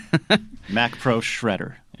RAM. Mac Pro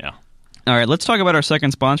Shredder. Yeah. All right, let's talk about our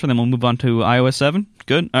second sponsor, then we'll move on to iOS 7.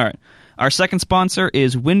 Good? All right. Our second sponsor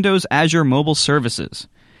is Windows Azure Mobile Services.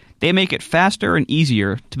 They make it faster and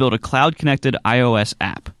easier to build a cloud-connected iOS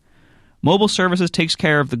app. Mobile Services takes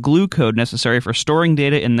care of the glue code necessary for storing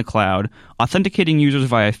data in the cloud, authenticating users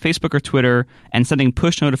via Facebook or Twitter, and sending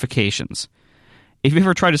push notifications. If you've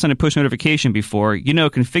ever tried to send a push notification before,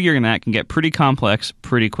 configuring that can get pretty complex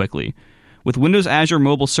pretty quickly. With Windows Azure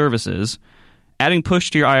Mobile Services, adding push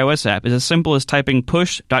to your iOS app is as simple as typing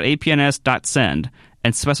push.apns.send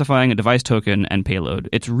and specifying a device token and payload.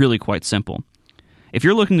 It's really quite simple. If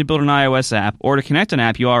you're looking to build an iOS app or to connect an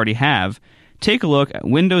app you already have, take a look at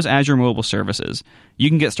Windows Azure Mobile Services. You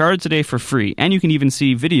can get started today for free, and you can even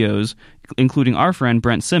see videos, including our friend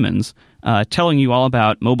Brent Simmons, telling you all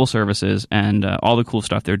about mobile services and all the cool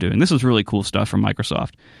stuff they're doing. This is really cool stuff from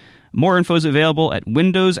Microsoft. More info is available at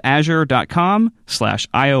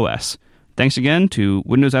windowsazure.com/iOS. Thanks again to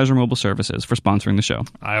Windows Azure Mobile Services for sponsoring the show.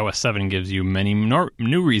 iOS 7 gives you many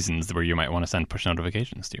new reasons where you might want to send push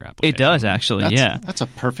notifications to your application. It does, actually, yeah. That's a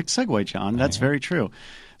perfect segue, John. That's very true.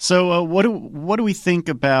 So what do we think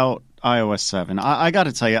about iOS 7? I got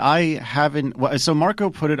to tell you, I haven't. So Marco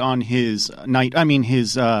put it on his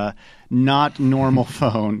not normal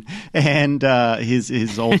phone and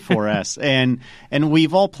his old 4S, and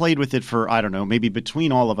we've all played with it for, I don't know, maybe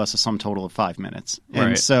between all of us a sum total of 5 minutes,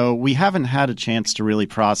 and so we haven't had a chance to really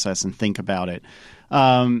process and think about it.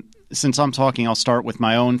 Since I'm talking, I'll start with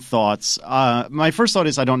my own thoughts. My first thought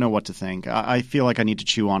is I don't know what to think. I feel like I need to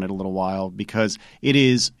chew on it a little while because it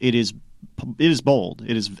is bold.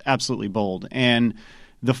 It is absolutely bold. And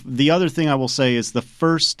the other thing I will say is the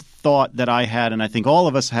first thought that I had, and I think all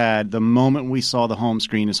of us had, the moment we saw the home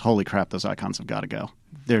screen is, holy crap, those icons have got to go.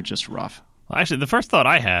 They're just rough. Well, actually, the first thought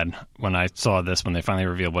I had when I saw this, when they finally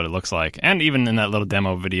revealed what it looks like, and even in that little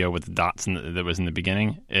demo video with the dots that was in the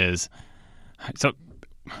beginning, is so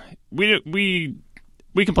we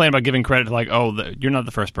complain about giving credit to, like, you're not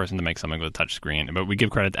the first person to make something with a touch screen, but we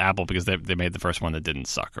give credit to Apple because they made the first one that didn't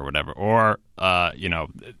suck or whatever. Or,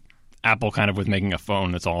 Apple kind of with making a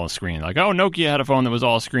phone that's all a screen. Like, Nokia had a phone that was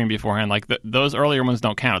all a screen beforehand. Like, those earlier ones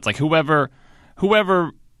don't count. It's like whoever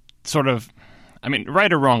sort of, I mean,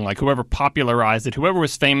 right or wrong, like whoever popularized it, whoever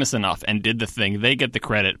was famous enough and did the thing, they get the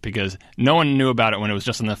credit because no one knew about it when it was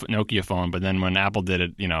just on the Nokia phone. But then when Apple did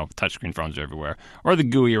it, touchscreen phones are everywhere, or the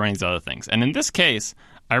GUI or any of these other things. And in this case,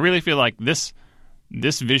 I really feel like this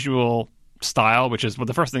visual style, which is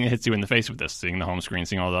the first thing that hits you in the face with this, seeing the home screen,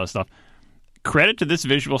 seeing all the other stuff. Credit to this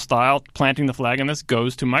visual style, planting the flag in this,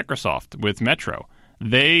 goes to Microsoft with Metro.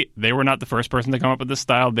 They were not the first person to come up with this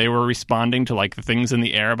style. They were responding to like the things in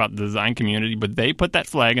the air about the design community, but they put that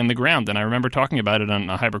flag in the ground. And I remember talking about it on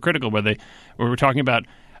Hypercritical, where we were talking about,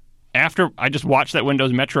 after I just watched that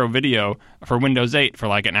Windows Metro video for Windows 8 for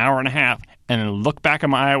like an hour and a half, and then looked back at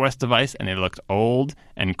my iOS device, and it looked old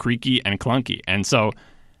and creaky and clunky. And so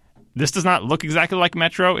this does not look exactly like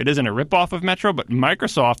Metro. It isn't a ripoff of Metro, but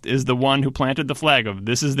Microsoft is the one who planted the flag of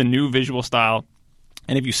this is the new visual style.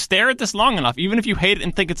 And if you stare at this long enough, even if you hate it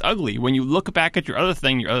and think it's ugly, when you look back at your other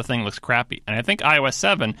thing looks crappy. And I think iOS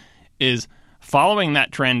 7 is following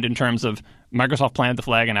that trend in terms of Microsoft planted the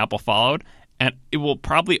flag and Apple followed. And it will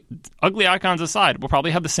probably, ugly icons aside, will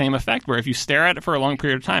probably have the same effect where if you stare at it for a long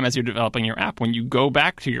period of time as you're developing your app, when you go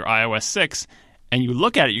back to your iOS 6 and you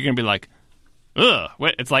look at it, you're going to be like, ugh,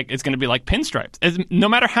 it's going to be like pinstripes. No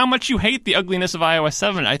matter how much you hate the ugliness of iOS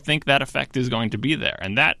 7, I think that effect is going to be there.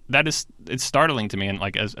 And it's startling to me. And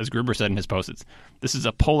like as Gruber said in his post, this is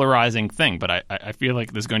a polarizing thing. But I feel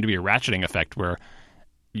like there's going to be a ratcheting effect where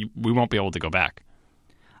we won't be able to go back.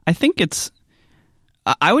 I think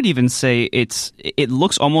I would even say it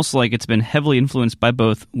looks almost like it's been heavily influenced by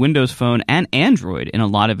both Windows Phone and Android in a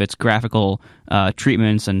lot of its graphical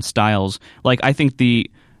treatments and styles. Like I think the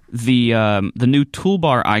new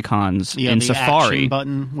toolbar icons in Safari action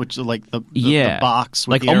button, which is like the box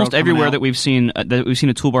with like the almost arrow everywhere out. that we've seen a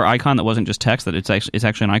toolbar icon that wasn't just text, that it's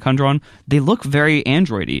actually an icon drawn. They look very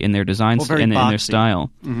Android-y in their designs and in their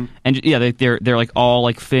style. Mm-hmm. And they're like all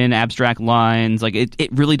like thin abstract lines. Like it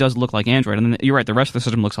really does look like Android. And then you're right, the rest of the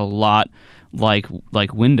system looks a lot like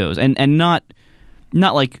Windows, and not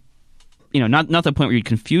like, not the point where you'd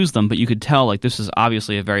confuse them, but you could tell like this is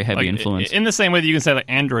obviously a very heavy influence. In the same way that you can say that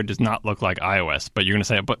Android does not look like iOS, but you're going to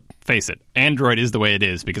say, but face it, Android is the way it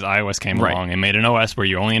is because iOS came along and made an OS where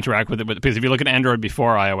you only interact with it. Because if you look at Android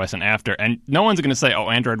before iOS and after, and no one's going to say,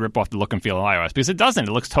 Android ripped off the look and feel of iOS, because it doesn't.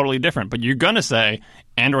 It looks totally different. But you're going to say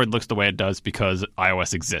Android looks the way it does because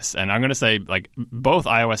iOS exists. And I'm going to say like both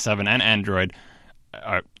iOS 7 and Android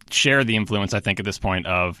share the influence, I think, at this point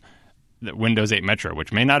of the Windows 8 Metro,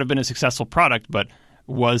 which may not have been a successful product, but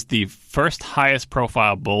was the first highest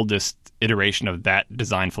profile, boldest iteration of that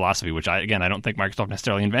design philosophy, which I don't think Microsoft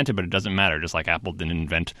necessarily invented, but it doesn't matter, just like Apple didn't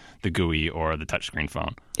invent the GUI or the touchscreen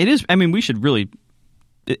phone. It is, it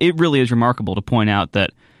really is remarkable to point out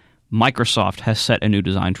that Microsoft has set a new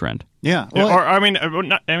design trend. Yeah. Well,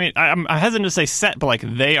 I'm hesitant to say set, but like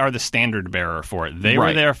they are the standard bearer for it. They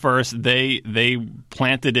were there first. They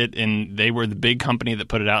planted it, and they were the big company that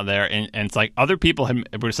put it out there. And it's like other people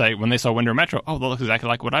would say when they saw Windows Metro, that looks exactly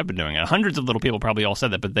like what I've been doing. And hundreds of little people probably all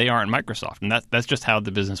said that, but they aren't Microsoft, and that's just how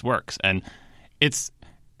the business works. And it's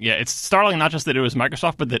startling not just that it was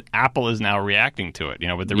Microsoft, but that Apple is now reacting to it.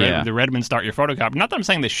 With the Redmond Start Your Photocopy. Not that I'm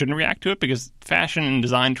saying they shouldn't react to it, because fashion and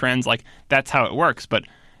design trends, like that's how it works. But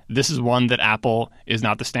this is one that Apple is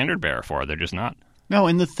not the standard bearer for. They're just not. No,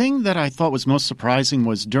 and the thing that I thought was most surprising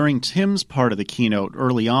was during Tim's part of the keynote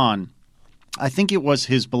early on, I think it was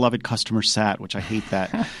his beloved customer sat, which I hate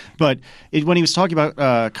that. But when he was talking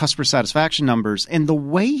about customer satisfaction numbers and the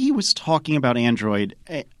way he was talking about Android,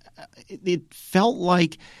 it felt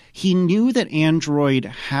like he knew that Android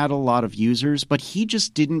had a lot of users, but he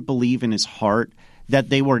just didn't believe in his heart that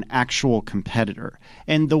they were an actual competitor.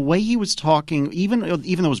 And the way he was talking, even though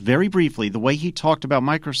it was very briefly, the way he talked about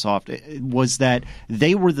Microsoft was that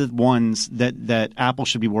they were the ones that Apple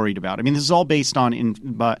should be worried about. I mean, this is all based on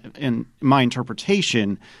in my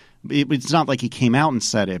interpretation. It's not like he came out and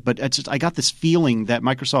said it, but I got this feeling that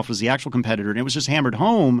Microsoft was the actual competitor, and it was just hammered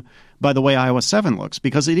home by the way iOS 7 looks,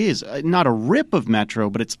 because it is not a rip of Metro,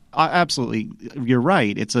 but it's absolutely, you're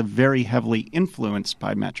right, it's a very heavily influenced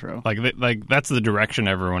by Metro. Like that's the direction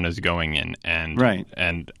everyone is going in, and right.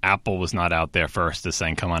 And Apple was not out there first as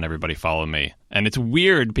saying, come on, everybody, follow me. And it's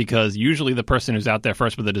weird because usually the person who's out there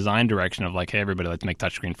first with the design direction of like, hey, everybody, let's make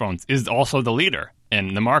touchscreen phones is also the leader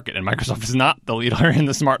in the market. And Microsoft is not the leader in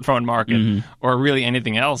the smartphone market or really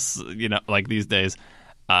anything else, like these days.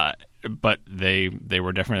 But they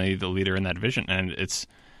were definitely the leader in that vision. And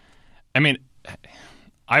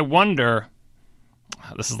I wonder,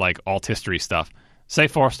 this is like alt history stuff. Say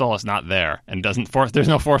Forstall is not there and there's no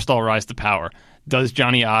Forstall rise to power. Does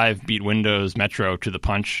Johnny Ive beat Windows Metro to the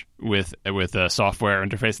punch with a software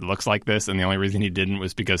interface that looks like this? And the only reason he didn't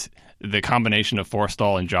was because the combination of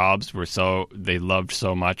Forstall and Jobs they loved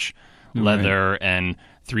so much leather and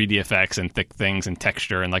 3D effects and thick things and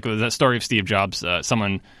texture. And like that story of Steve Jobs,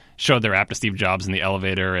 someone showed their app to Steve Jobs in the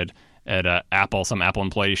elevator at Apple. Some Apple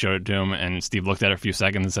employee showed it to him, and Steve looked at it a few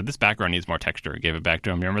seconds and said, "This background needs more texture." Gave it back to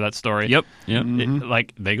him. You remember that story? Yep.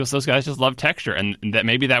 Those guys just love texture, and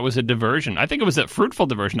that was a diversion. I think it was a fruitful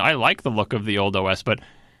diversion. I like the look of the old OS, but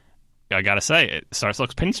I gotta say, it starts to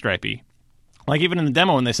look pinstripey. Like even in the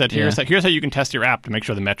demo when they said, here's how you can test your app to make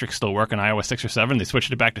sure the metrics still work on iOS 6 or 7, they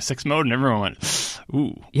switched it back to 6 mode and everyone went,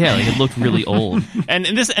 ooh. Yeah, like it looked really old. and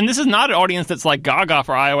this is not an audience that's like gaga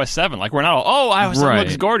for iOS 7. Like we're not all, iOS 7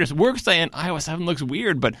 looks gorgeous. We're saying iOS 7 looks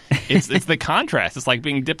weird, but it's the contrast. It's like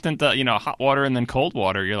being dipped into hot water and then cold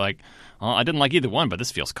water. You're like, well, I didn't like either one, but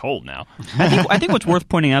this feels cold now. I think what's worth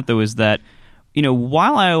pointing out though is that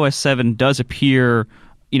while iOS 7 does appear,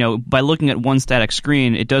 by looking at one static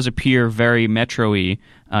screen, it does appear very Metro-y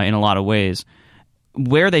in a lot of ways.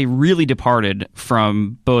 Where they really departed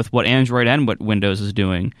from both what Android and what Windows is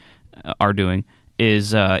are doing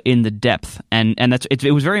is in the depth, and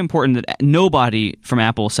it was very important that nobody from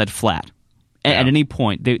Apple said flat at any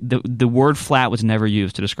point. The word flat was never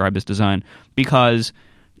used to describe this design because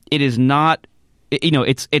it is not,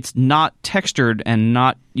 it's not textured and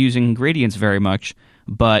not using gradients very much,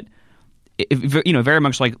 but very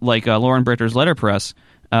much like Lauren Britter's letterpress,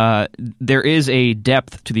 there is a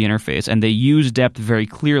depth to the interface, and they use depth very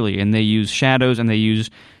clearly, and they use shadows, and they use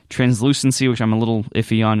translucency, which I'm a little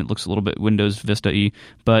iffy on. It looks a little bit Windows Vista-y,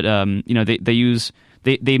 but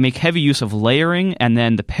they make heavy use of layering, and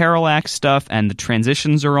then the parallax stuff, and the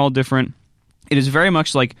transitions are all different. It is very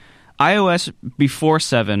much like iOS before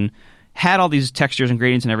 7 had all these textures and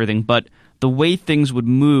gradients and everything, but the way things would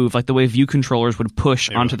move, like the way view controllers would push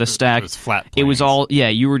onto the stack, it was flat planes. It was all,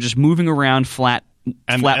 you were just moving around flat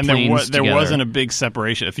planes there together. wasn't a big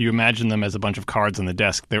separation. If you imagine them as a bunch of cards on the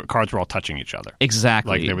desk, cards were all touching each other.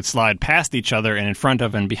 Exactly. Like they would slide past each other and in front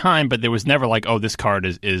of and behind, but there was never like, oh, this card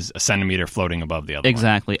is a centimeter floating above the other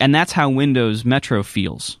Exactly. And that's how Windows Metro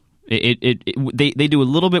feels. They do a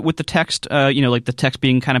little bit with the text, like the text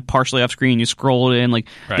being kind of partially off screen. You scroll it in, They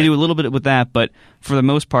do a little bit with that, but for the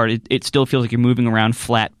most part, it still feels like you're moving around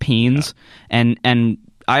flat panes. Yeah. And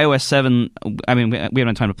iOS 7, I mean, we haven't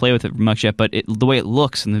had time to play with it much yet, but the way it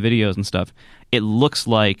looks in the videos and stuff, it looks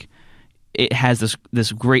like it has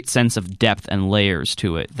this great sense of depth and layers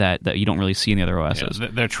to it that you don't really see in the other OSs. Yeah,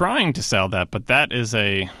 they're trying to sell that, but that is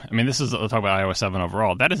we'll talk about iOS 7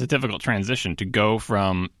 overall. That is a difficult transition to go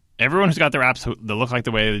from everyone who's got their apps that look like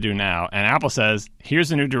the way they do now, and Apple says,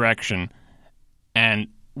 here's a new direction. And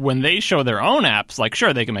when they show their own apps, like,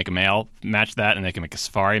 sure, they can make a Mail match that, and they can make a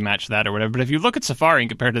Safari match that or whatever. But if you look at Safari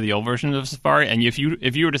and compare to the old version of Safari, and if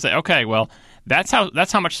you were to say, okay, well, that's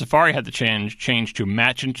how much Safari had to change to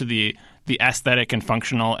match into the aesthetic and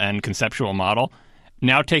functional and conceptual model.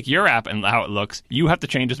 Now take your app and how it looks. You have to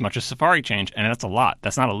change as much as Safari changed, and that's a lot.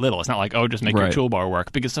 That's not a little. It's not like, oh, just make your toolbar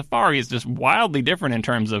work. Because Safari is just wildly different in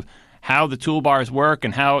terms of how the toolbars work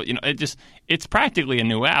and how, it's practically a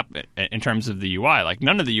new app in terms of the UI. Like,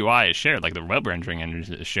 none of the UI is shared. Like, the web rendering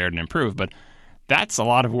engine is shared and improved, but that's a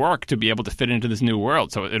lot of work to be able to fit into this new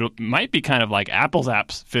world. So it might be kind of like Apple's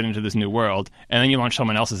apps fit into this new world, and then you launch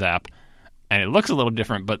someone else's app, and it looks a little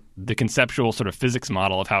different, but the conceptual sort of physics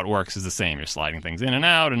model of how it works is the same. You're sliding things in and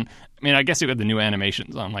out, and I mean, I guess you got the new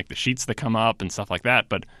animations on like the sheets that come up and stuff like that,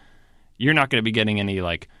 but you're not going to be getting any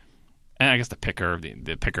like. And I guess the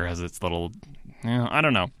picker has its little. I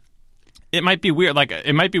don't know. It might be weird. Like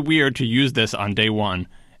it might be weird to use this on day one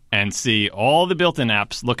and see all the built-in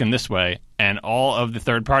apps looking this way and all of the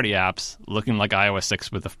third-party apps looking like iOS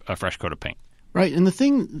 6 with a fresh coat of paint. Right, and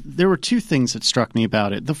there were two things that struck me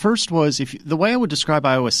about it. The first was the way I would describe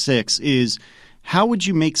iOS 6 is how would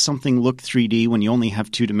you make something look 3D when you only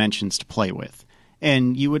have two dimensions to play with?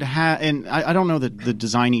 And you would have, and I don't know the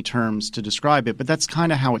designy terms to describe it, but that's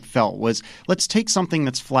kind of how it felt. Was let's take something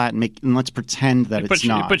that's flat and let's pretend that it's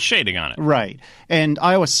not. Put shading on it, right? And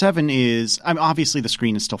iOS 7 is, I mean, obviously the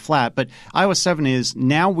screen is still flat, but iOS 7 is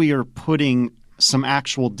now we are putting some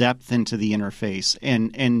actual depth into the interface,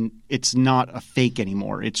 and it's not a fake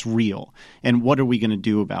anymore. It's real. And what are we going to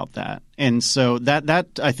do about that? And so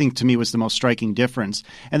that I think to me was the most striking difference.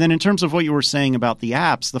 And then in terms of what you were saying about the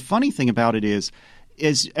apps, the funny thing about it is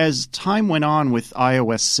as time went on with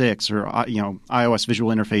iOS 6 or iOS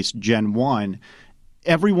Visual Interface Gen 1,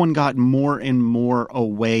 everyone got more and more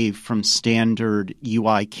away from standard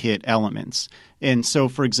UI kit elements. And so,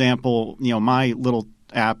 for example, my little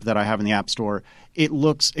app that I have in the App Store, it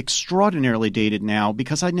looks extraordinarily dated now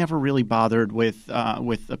because I never really bothered with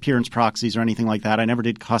appearance proxies or anything like that. I never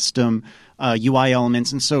did custom UI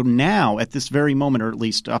elements. And so now, at this very moment, or at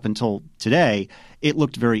least up until today, it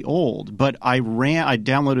looked very old. But I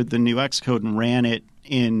downloaded the new Xcode and ran it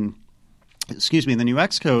in the new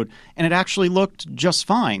Xcode, and it actually looked just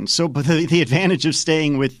fine. So, but the advantage of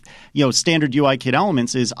staying with standard UI kit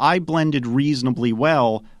elements is I blended reasonably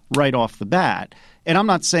well right off the bat. And I'm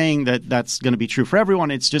not saying that that's going to be true for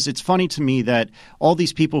everyone. It's funny to me that all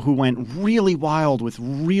these people who went really wild with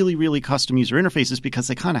really, really custom user interfaces because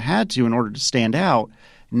they kind of had to in order to stand out,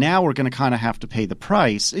 now we're going to kind of have to pay the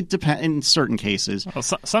price. It depends in certain cases. Well,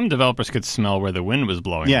 some developers could smell where the wind was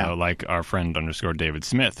blowing, though, like our friend _David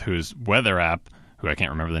Smith, whose weather app, who I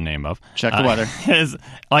can't remember the name of. Check the weather.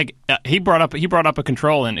 He brought up a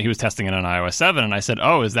control, and he was testing it on iOS 7, and I said,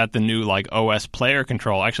 "Oh, is that the new OS player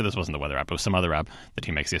control?" Actually, this wasn't the weather app; it was some other app that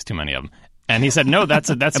he makes. He has too many of them. And he said, "No,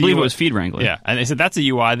 that's I believe it was Feed Wrangler." Yeah, and they said that's a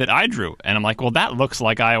UI that I drew, and I'm like, "Well, that looks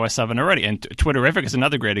like iOS 7 already." And Twitterific is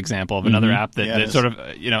another great example of another app that sort of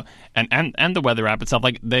and the weather app itself,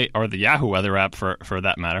 or the Yahoo weather app for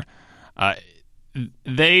that matter,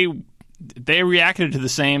 they reacted to the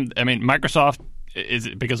same. I mean, Microsoft. Is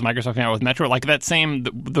it because Microsoft came out with Metro? Like that same,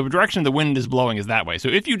 the direction the wind is blowing is that way. So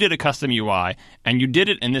if you did a custom UI and you did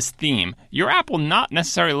it in this theme, your app will not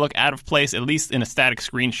necessarily look out of place, at least in a static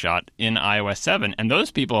screenshot in iOS 7. And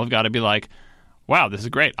those people have got to be like, wow, this is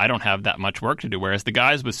great. I don't have that much work to do. Whereas the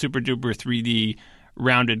guys with super duper 3D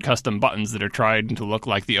rounded custom buttons that are trying to look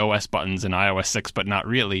like the OS buttons in iOS 6, but not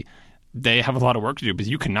really, they have a lot of work to do because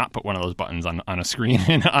you cannot put one of those buttons on a screen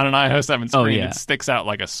on an iOS 7 screen. Oh, yeah. It sticks out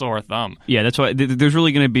like a sore thumb. Yeah, that's why there's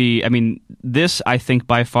really going to be. I mean, this I think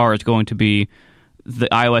by far is going to be the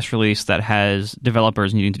iOS release that has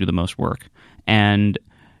developers needing to do the most work. And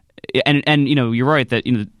you're right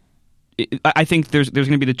that I think there's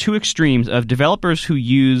going to be the two extremes of developers who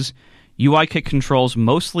use UI kit controls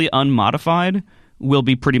mostly unmodified will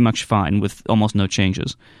be pretty much fine with almost no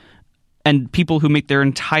changes. And people who make their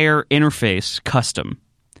entire interface custom,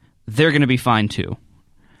 they're going to be fine too.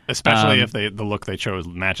 Especially if the look they chose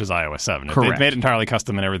matches iOS 7. If correct. they've made it entirely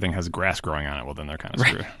custom and everything has grass growing on it, well, then they're kind of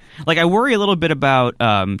screwed. Like, I worry a little bit about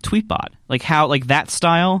Tweetbot. Like, how, that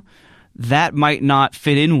style, that might not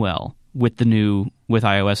fit in well with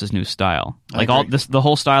iOS's new style. Like, the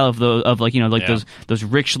whole style of those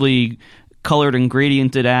richly colored and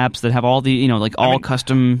gradiented apps that have all the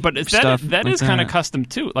custom but stuff. That is kind of custom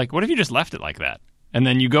too. Like, what if you just left it like that? And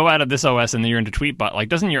then you go out of this OS and then you're into Tweetbot. Like,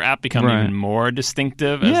 doesn't your app become even more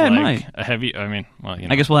distinctive as it might. a heavy? I mean, well,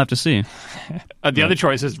 I guess we'll have to see. The other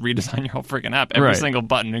choice is redesign your whole freaking app, every single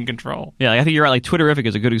button in control. Yeah, I think you're right. Like, Twitterific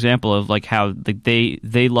is a good example of how they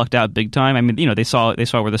lucked out big time. I mean, they saw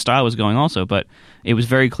where the style was going also, but it was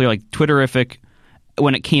very clear. Like, Twitterific,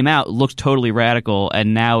 when it came out, looked totally radical,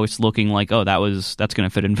 and now it's looking like, oh, that's going to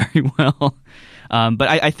fit in very well. But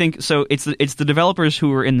I think so. It's the developers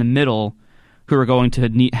who are in the middle who are going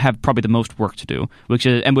to have probably the most work to do,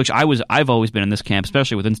 I've always been in this camp,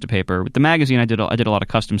 especially with Instapaper. With the magazine, I did a lot of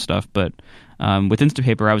custom stuff, but with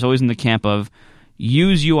Instapaper, I was always in the camp of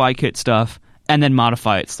use UIKit stuff and then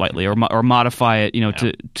modify it slightly, or modify it,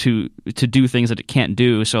 to do things that it can't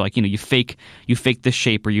do. So, you fake this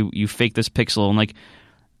shape, or you fake this pixel, and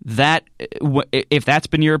that if that's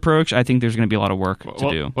been your approach, I think there's going to be a lot of work to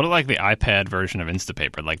do. What like the iPad version of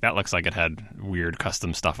Instapaper? Like that looks like it had weird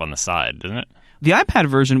custom stuff on the side, doesn't it? The iPad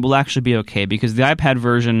version will actually be okay because the iPad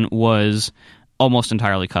version was almost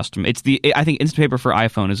entirely custom. I think Instapaper for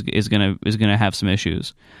iPhone is gonna have some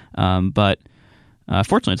issues, but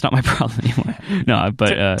fortunately, it's not my problem anymore. No,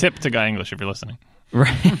 but tip to Guy English if you're listening.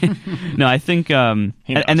 Right? No, I think and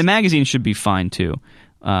the magazine should be fine too,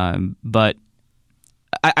 but.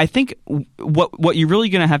 I think what you're really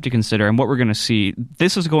going to have to consider, and what we're going to see,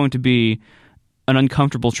 this is going to be an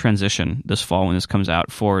uncomfortable transition this fall when this comes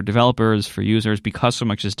out for developers, for users, because so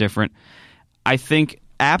much is different. I think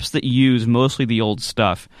apps that use mostly the old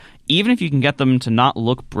stuff, even if you can get them to not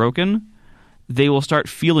look broken, they will start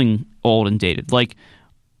feeling old and dated. Like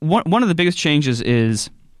one of the biggest changes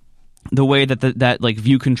is the way that like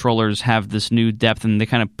view controllers have this new depth and they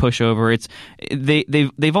kind of push over.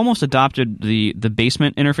 They've almost adopted the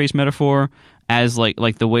basement interface metaphor as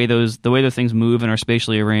like the way those things move and are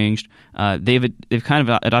spatially arranged. They've kind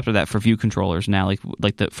of adopted that for view controllers now,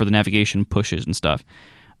 for the navigation pushes and stuff.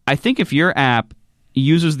 I think if your app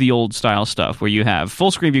uses the old style stuff where you have full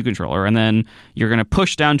screen view controller and then you're going to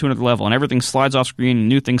push down to another level and everything slides off screen and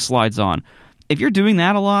new things slides on. If you're doing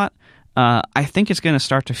that a lot, I think it's going to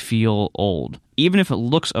start to feel old. Even if it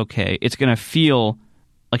looks okay, it's going to feel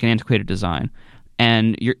like an antiquated design.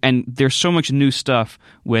 And there's so much new stuff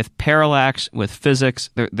with parallax, with physics,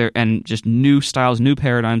 and just new styles, new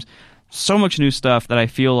paradigms. So much new stuff that I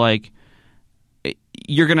feel like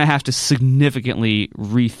you're going to have to significantly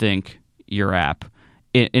rethink your app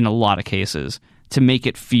in a lot of cases to make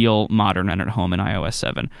it feel modern and at home in iOS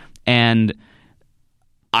 7. And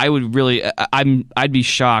I'd be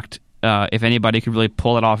shocked if anybody could really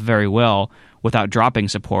pull it off very well without dropping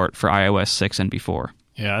support for iOS 6 and before.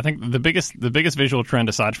 Yeah, I think the biggest visual trend,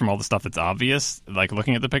 aside from all the stuff that's obvious, like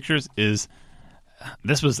looking at the pictures, is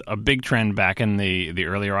this was a big trend back in the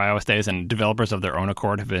earlier iOS days, and developers of their own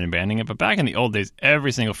accord have been abandoning it. But back in the old days,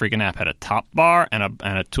 every single freaking app had a top bar and a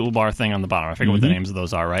toolbar thing on the bottom. I forget what the names of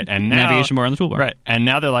those are, right? And now, navigation bar on the toolbar. Right. And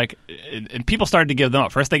now they're like, and people started to give them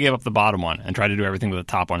up. First they gave up the bottom one and tried to do everything with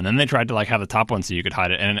the top one. And then they tried to like have the top one so you could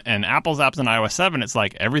hide it. And Apple's apps in iOS 7, it's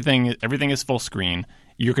like everything is full screen.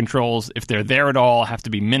 Your controls, if they're there at all, have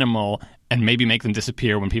to be minimal and maybe make them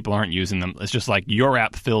disappear when people aren't using them. It's just like your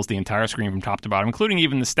app fills the entire screen from top to bottom, including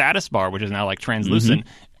even the status bar, which is now like translucent,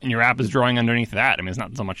 and your app is drawing underneath that. I mean, it's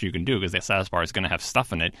not so much you can do because the status bar is going to have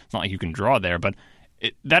stuff in it. It's not like you can draw there, but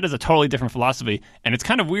that is a totally different philosophy. And it's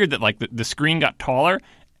kind of weird that like the screen got taller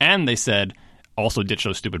and they said also ditch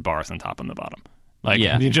those stupid bars on top and the bottom. Like,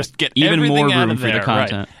 you just get even everything more out room of for there, the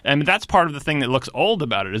content. right? And that's part of the thing that looks old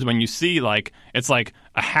about it is when you see like it's like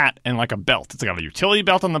a hat and like a belt. It's got a utility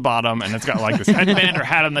belt on the bottom, and it's got like this headband or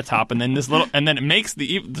hat on the top, and then this little, and then it makes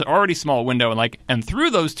the already small window, and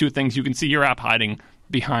through those two things you can see your app hiding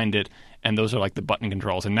behind it, and those are like the button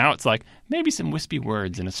controls. And now it's like maybe some wispy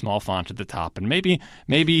words in a small font at the top, and maybe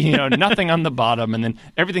nothing on the bottom, and then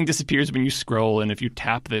everything disappears when you scroll, and if you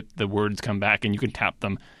tap the words come back, and you can tap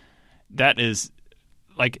them. That is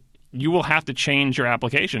like. You will have to change your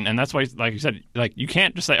application, and that's why, like you said, like you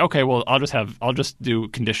can't just say, okay, well, I'll just do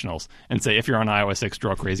conditionals and say if you're on iOS 6,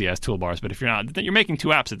 draw crazy ass toolbars, but if you're not, then you're making two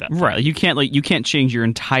apps at that point. Right? You can't change your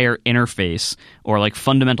entire interface or like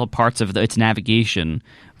fundamental parts of its navigation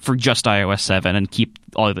for just iOS 7 and keep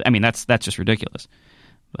all of it. I mean, that's just ridiculous.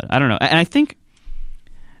 But I don't know, and I think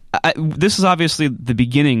this is obviously the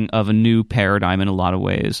beginning of a new paradigm in a lot of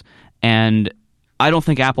ways, and I don't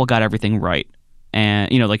think Apple got everything right. And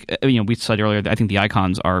we said earlier, I think the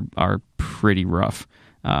icons are pretty rough.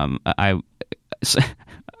 One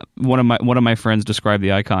of my friends described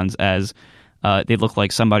the icons as they look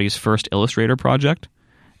like somebody's first Illustrator project,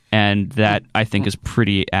 and that I think is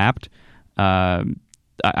pretty apt. I'm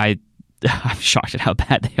shocked at how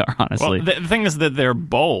bad they are, honestly. Well, the thing is that they're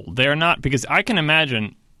bold. They're not, because I can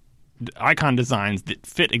imagine icon designs that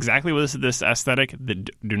fit exactly with this aesthetic that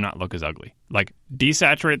do not look as ugly. Like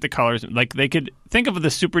desaturate the colors. Like they could think of the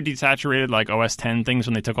super desaturated like OS 10 things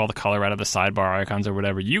when they took all the color out of the sidebar icons or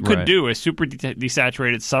whatever. You could do a super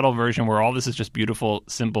desaturated subtle version where all this is just beautiful,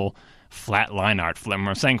 simple, flat line art.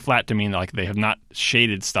 I'm saying flat to mean like they have not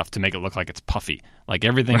shaded stuff to make it look like it's puffy. Like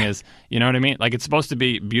everything is, you know what I mean? Like it's supposed to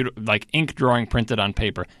be beautiful, like ink drawing printed on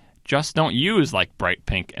paper. Just don't use like bright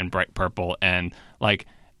pink and bright purple and like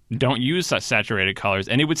don't use such saturated colors,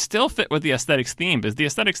 and it would still fit with the aesthetics theme, because the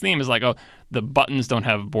aesthetics theme is like, oh, the buttons don't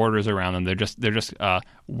have borders around them; they're just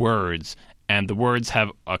words, and the words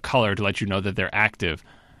have a color to let you know that they're active.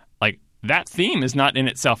 Like that theme is not in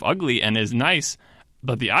itself ugly and is nice,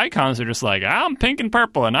 But the icons are just like, I'm pink and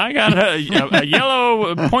purple, and I got a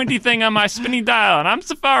yellow pointy thing on my spinny dial, and I'm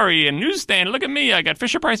Safari and Newsstand. Look at me, I got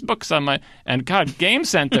Fisher Price books on my and God Game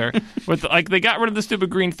Center with like they got rid of the stupid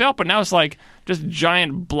green felt, but now it's like just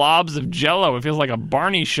giant blobs of Jello. It feels like a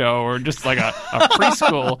Barney show or just like a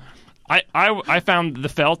preschool. I found the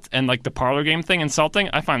felt and like the parlor game thing insulting.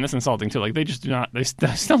 I find this insulting too. Like they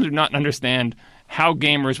still do not understand how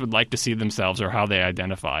gamers would like to see themselves or how they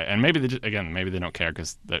identify. And maybe maybe they don't care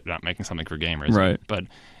because they're not making something for gamers. Right. But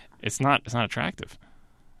it's not attractive.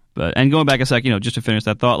 And going back a sec, just to finish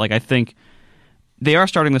that thought, like I think they are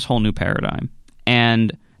starting this whole new paradigm,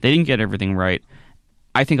 and they didn't get everything right.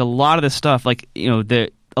 I think a lot of this stuff, like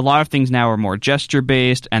a lot of things now are more gesture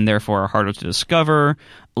based and therefore are harder to discover.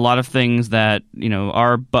 A lot of things that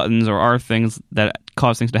are buttons or are things that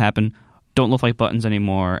cause things to happen don't look like buttons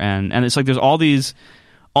anymore, and it's like there's all these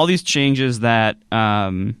changes that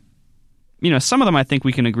some of them I think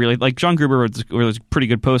we can agree. Like John Gruber wrote a pretty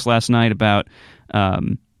good post last night about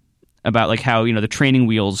like how the training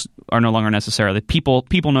wheels are no longer necessary. Like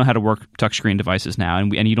people know how to work touchscreen devices now,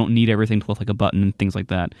 and you don't need everything to look like a button and things like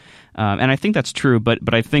that. And I think that's true, but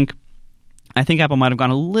I think Apple might have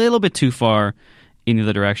gone a little bit too far in the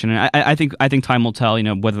other direction, and I think time will tell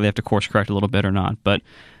whether they have to course correct a little bit or not, but.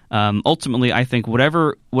 Ultimately, I think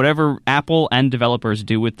whatever Apple and developers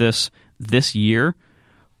do with this year,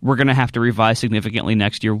 we're going to have to revise significantly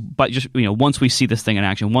next year. But just once we see this thing in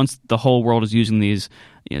action, once the whole world is using these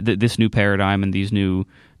this new paradigm and these new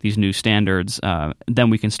standards, then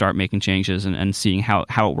we can start making changes and seeing how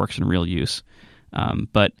it works in real use.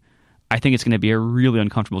 But I think it's going to be a really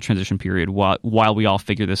uncomfortable transition period while we all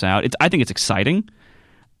figure this out. I think it's exciting.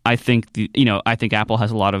 I think I think Apple has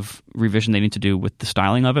a lot of revision they need to do with the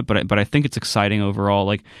styling of it, but I think it's exciting overall.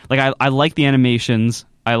 Like I like the animations.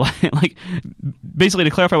 I like basically to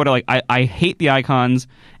clarify what I like. I hate the icons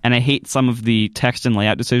and I hate some of the text and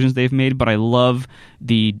layout decisions they've made, but I love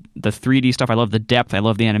the 3D stuff. I love the depth. I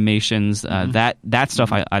love the animations. That stuff.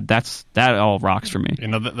 That all rocks for me.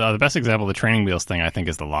 The best example of the training wheels thing I think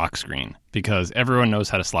is the lock screen, because everyone knows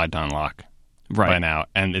how to slide to unlock. By now,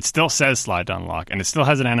 and it still says slide to unlock, and it still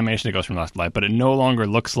has an animation that goes from left to right, but it no longer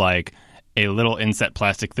looks like a little inset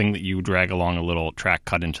plastic thing that you drag along a little track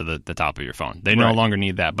cut into the top of your phone. They no longer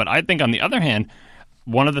need that. But I think on the other hand,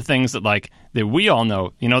 one of the things that we all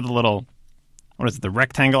know, the little, what is it, the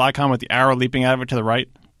rectangle icon with the arrow leaping out of it to the right?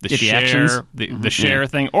 The share, the share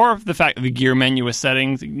thing, or the fact that the gear menu is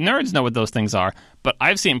settings. Nerds know what those things are, but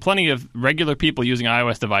I've seen plenty of regular people using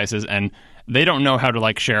iOS devices, and they don't know how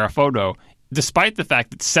to share a photo. Despite the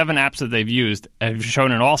fact that 7 apps that they've used have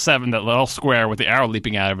shown in all 7 that little square with the arrow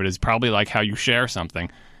leaping out of it is probably like how you share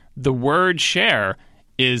something. The word share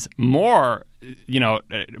is more of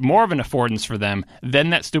an affordance for them than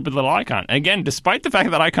that stupid little icon. Again, despite the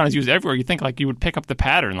fact that icon is used everywhere, you think you would pick up the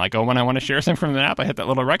pattern. When I want to share something from an app, I hit that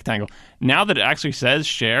little rectangle. Now that it actually says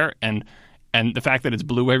share and the fact that it's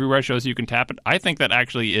blue everywhere shows you can tap it, I think that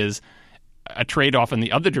actually is a trade-off in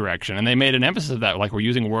the other direction, and they made an emphasis of that, we're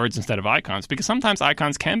using words instead of icons, because sometimes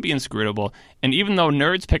icons can be inscrutable, and even though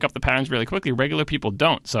nerds pick up the patterns really quickly, regular people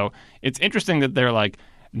don't. So it's interesting that they're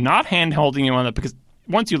not hand-holding you on it, because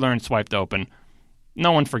once you learn swipe to open,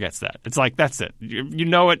 no one forgets that. It's that's it. You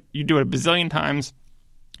know it. You do it a bazillion times.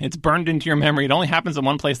 It's burned into your memory. It only happens in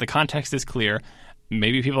one place. The context is clear.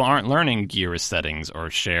 Maybe people aren't learning gear is settings or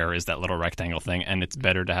share is that little rectangle thing, and it's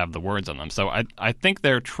better to have the words on them. So I think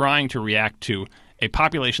they're trying to react to a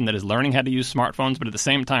population that is learning how to use smartphones, but at the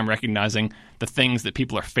same time recognizing the things that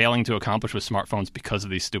people are failing to accomplish with smartphones because of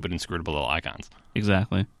these stupid inscrutable little icons.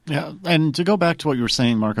 Exactly. Yeah, and to go back to what you were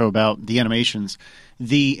saying, Marco, about the animations,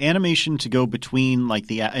 the animation to go between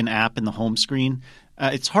an app and the home screen,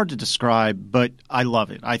 it's hard to describe, but I love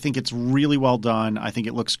it. I think it's really well done. I think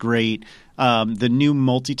it looks great. The new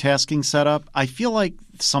multitasking setup, I feel like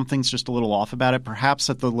something's just a little off about it. Perhaps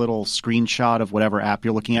that the little screenshot of whatever app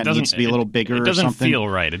you're looking at needs to be a little bigger or something. It doesn't feel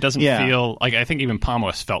right. It doesn't feel like, I think even Palm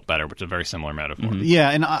OS felt better, which is a very similar metaphor. Mm-hmm. Yeah,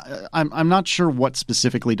 and I'm not sure what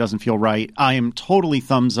specifically doesn't feel right. I am totally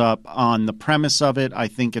thumbs up on the premise of it. I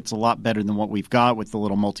think it's a lot better than what we've got with the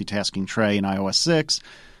little multitasking tray in iOS 6.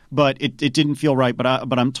 But it didn't feel right. But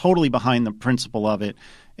I'm totally behind the principle of it.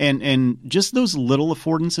 And just those little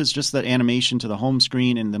affordances, just that animation to the home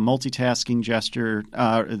screen and the multitasking gesture,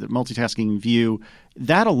 the multitasking view,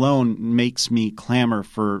 that alone makes me clamor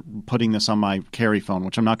for putting this on my Carry phone,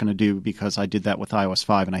 which I'm not going to do because I did that with iOS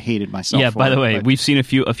 5 and I hated myself. Yeah, for by the it, way, we've seen a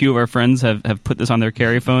few of our friends have put this on their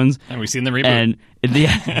Carry phones, and we've seen the reboot. And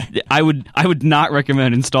I would not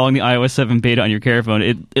recommend installing the iOS 7 beta on your Carry phone.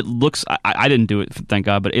 It looks I didn't do it, thank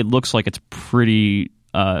God, but it looks like it's pretty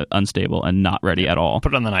unstable and not ready at all.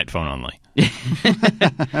 Put it on the night phone only.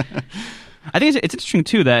 I think it's interesting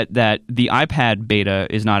too that the iPad beta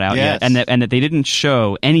is not out Yes. yet, and that they didn't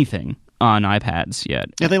show anything on iPads yet.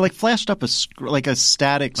 Yeah, they flashed up a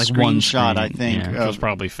static one screenshot, screen, I think. yeah. It was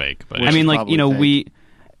probably fake. But Which I mean, is probably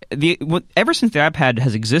fake. ever since the iPad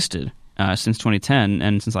has existed, since 2010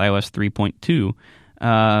 and since iOS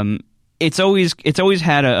 3.2, it's always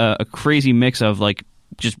had a crazy mix of like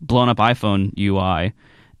just blown up iPhone UI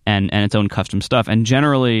and its own custom stuff, and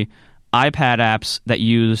generally iPad apps that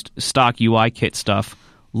used stock UI kit stuff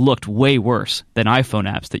looked way worse than iPhone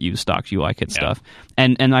apps that use stock UI kit stuff.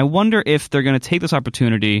 And I wonder if they're going to take this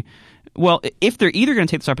opportunity. Well, if they're either going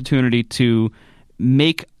to take this opportunity to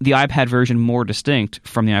make the iPad version more distinct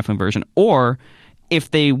from the iPhone version, or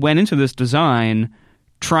if they went into this design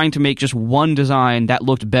trying to make just one design that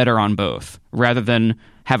looked better on both, rather than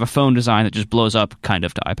have a phone design that just blows up kind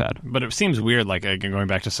of to iPad. But it seems weird, like again, going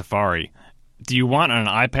back to Safari. Do you want on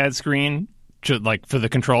an iPad screen to, like, for the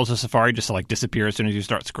controls of Safari just to like disappear as soon as you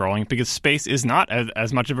start scrolling? Because space is not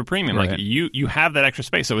as much of a premium. Right. Like you have that extra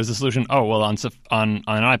space. So is the solution? Oh well, on an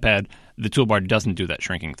iPad, the toolbar doesn't do that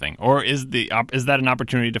shrinking thing, or is that an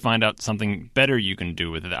opportunity to find out something better you can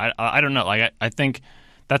do with it? I don't know. Like I think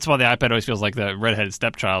that's why the iPad always feels like the redheaded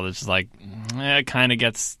stepchild. It's just like it kind of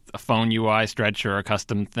gets a phone UI stretch or a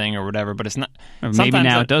custom thing or whatever, but it's not. Or maybe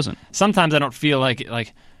now it doesn't. Sometimes I don't feel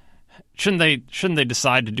like shouldn't they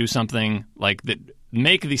decide to do something like that,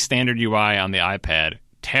 make the standard UI on the iPad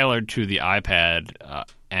tailored to the iPad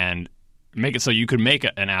and make it so you could make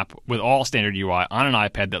an app with all standard UI on an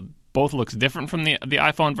iPad that both looks different from the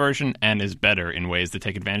iPhone version and is better in ways that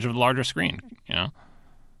take advantage of the larger screen, you know?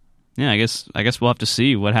 Yeah, I guess we'll have to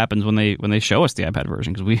see what happens when they show us the iPad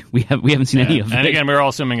version, because we haven't seen any of it. And again, we're all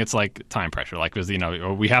assuming it's like time pressure, like, because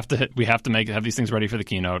we have to have these things ready for the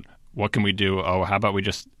keynote. What can we do? Oh, how about we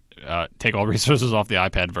just take all resources off the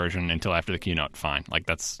iPad version until after the keynote? Fine, like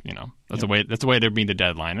that's the way they're meeting the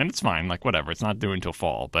deadline, and it's fine. Like whatever, it's not due until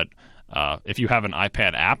fall. But if you have an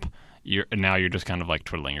iPad app, you're just kind of like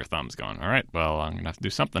twiddling your thumbs, going, all right, well, I'm gonna have to do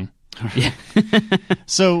something. Yeah.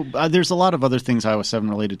 So there's a lot of other things iOS 7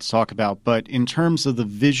 related to talk about, but in terms of the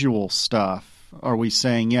visual stuff, are we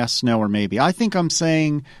saying yes, no, or maybe? I think I'm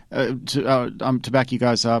saying, to back you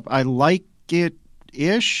guys up, I like it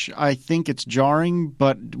ish. I think it's jarring,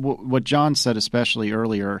 but what John said, especially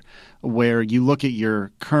earlier, where you look at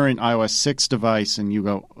your current iOS 6 device and you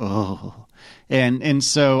go, oh. And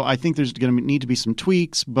so I think there's going to need to be some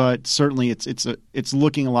tweaks, but certainly it's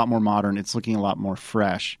looking a lot more modern. It's looking a lot more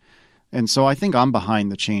fresh. And so I think I'm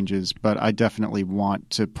behind the changes, but I definitely want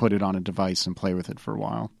to put it on a device and play with it for a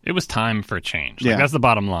while. It was time for a change. Yeah. That's the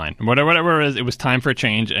bottom line. Whatever it is, it was time for a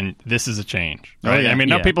change, and this is a change. Right? Oh, yeah. I mean,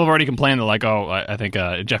 now Yeah. people have already complained that, like, I think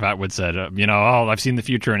Jeff Atwood said, I've seen the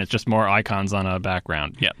future, and it's just more icons on a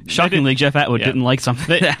background. Yeah. Shockingly, Jeff Atwood Yeah. didn't like something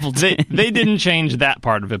that Apple did. They didn't change that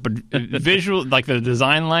part of it, but visual, like the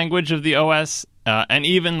design language of the OS, and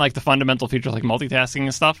even like the fundamental features like multitasking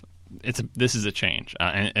and stuff, this is a change,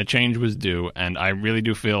 and a change was due, and I really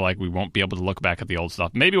do feel like we won't be able to look back at the old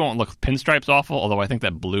stuff. Maybe it won't look pinstripes awful, although I think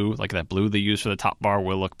that blue they use for the top bar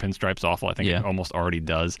will look pinstripes awful. I think it almost already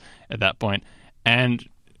does at that point. And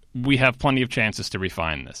we have plenty of chances to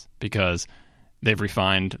refine this, because they've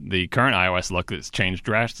refined the current iOS look that's changed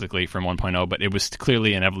drastically from 1.0, but it was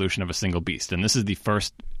clearly an evolution of a single beast, and this is the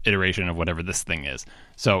first iteration of whatever this thing is.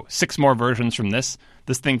 So 6 more versions from this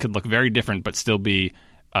thing could look very different, but still be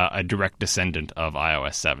a direct descendant of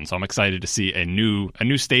iOS 7. So I'm excited to see a new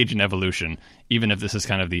stage in evolution, even if this is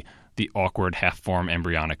kind of the awkward half-form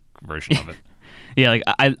embryonic version of it. Yeah, like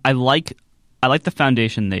I like the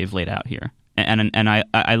foundation they've laid out here, and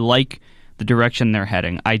I like the direction they're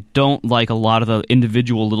heading. I don't like a lot of the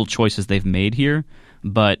individual little choices they've made here,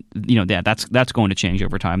 but that's going to change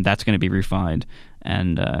over time. That's going to be refined,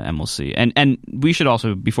 and we'll see. And we should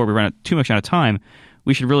also, before we run too much out of time,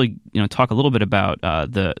 we should really talk a little bit about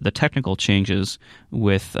the technical changes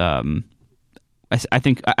with. I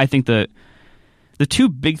think the two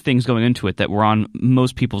big things going into it that were on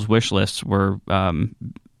most people's wish lists were,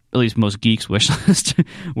 at least most geeks' wish list,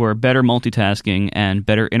 were better multitasking and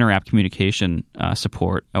better inter-app communication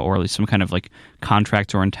support, or at least some kind of like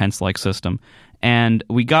contract or intents-like system. And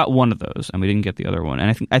we got one of those, and we didn't get the other one.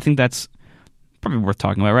 And I think that's probably worth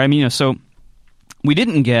talking about, right? I mean, so we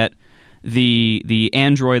didn't get the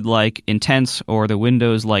Android-like intents or the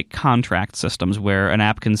Windows-like contract systems where an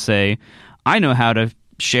app can say, I know how to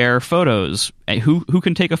share photos. Who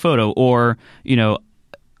can take a photo? Or,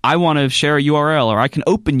 I want to share a URL, or I can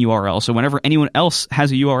open URL. So whenever anyone else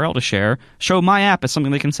has a URL to share, show my app as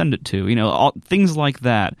something they can send it to. Things like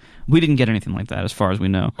that. We didn't get anything like that as far as we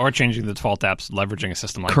know. Or changing the default apps, leveraging a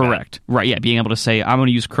system like Correct. Right, yeah. Being able to say, I'm going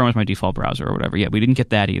to use Chrome as my default browser or whatever. Yeah, we didn't get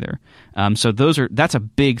that either. So that's a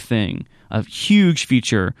big thing, a huge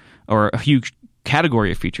feature or a huge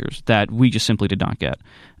category of features that we just simply did not get.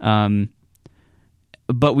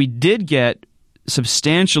 But we did get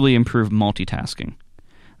substantially improved multitasking.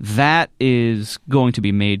 That is going to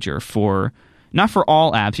be major not for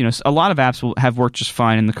all apps. A lot of apps will have worked just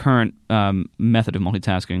fine in the current method of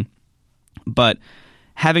multitasking, but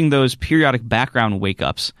having those periodic background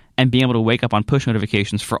wake-ups and being able to wake up on push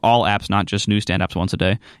notifications for all apps, not just newsstand apps once a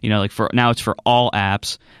day. Now it's for all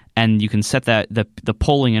apps, and you can set the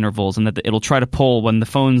polling intervals, and that it'll try to poll when the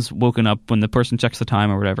phone's woken up, when the person checks the time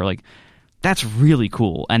or whatever. That's really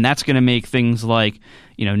cool, and that's going to make things like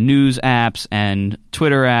news apps and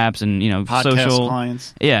Twitter apps and podcast social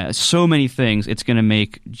clients. Yeah, so many things. It's going to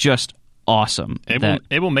make just awesome.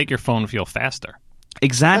 It will make your phone feel faster.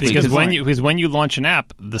 Exactly, because when you launch an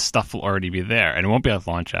app, the stuff will already be there, and it won't be like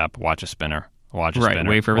launch app, watch a spinner. Watch a spinner,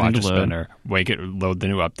 wait for everything watch to a load. Spinner, load the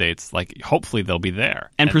new updates. Hopefully they'll be there.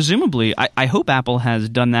 And presumably, I hope Apple has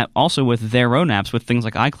done that also with their own apps, with things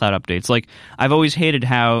like iCloud updates. I've always hated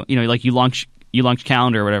how, you launch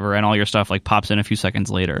Calendar or whatever, and all your stuff pops in a few seconds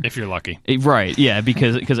later. If you're lucky. Right, yeah,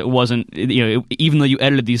 because it wasn't, even though you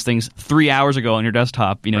edited these things 3 hours ago on your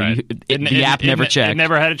desktop, right. the app never checked. It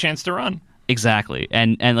never had a chance to run. Exactly.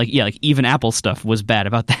 And even Apple stuff was bad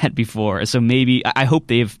about that before. So maybe, I hope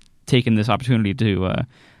they've taken this opportunity to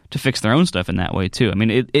fix their own stuff in that way too. I mean,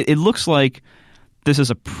 it looks like this is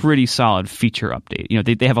a pretty solid feature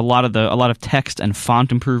update. They have a lot of text and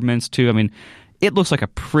font improvements too. I mean, it looks like a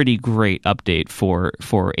pretty great update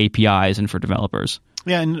for APIs and for developers.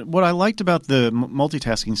 Yeah, and what I liked about the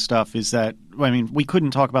multitasking stuff is that, we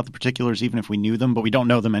couldn't talk about the particulars even if we knew them, but we don't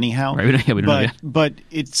know them anyhow. Right, we don't know yet. But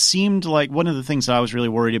it seemed like one of the things that I was really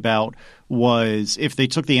worried about was if they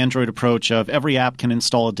took the Android approach of every app can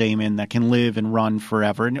install a daemon that can live and run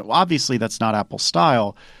forever. And obviously that's not Apple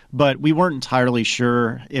style, but we weren't entirely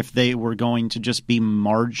sure if they were going to just be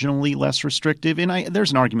marginally less restrictive. And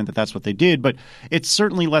there's an argument that that's what they did, but it's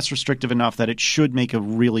certainly less restrictive enough that it should make a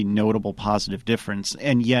really notable positive difference,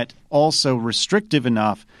 and yet also restrictive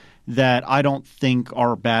enough that I don't think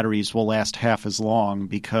our batteries will last half as long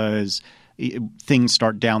because things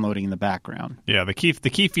start downloading in the background. Yeah, the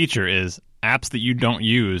key feature is apps that you don't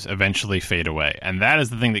use eventually fade away, and that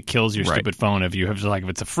is the thing that kills your stupid phone. If you have if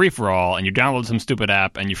it's a free for all and you download some stupid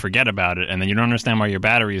app and you forget about it, and then you don't understand why your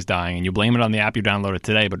battery is dying, and you blame it on the app you downloaded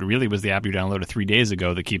today, but it really was the app you downloaded 3 days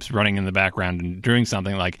ago that keeps running in the background and doing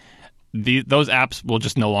something. Those apps will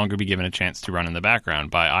just no longer be given a chance to run in the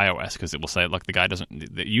background by iOS, because it will say, look,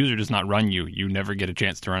 the user does not run you. You never get a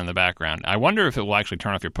chance to run in the background. I wonder if it will actually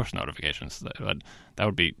turn off your push notifications. That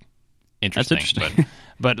would be interesting. That's interesting.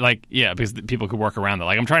 But because people could work around that.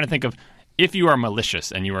 I'm trying to think of, if you are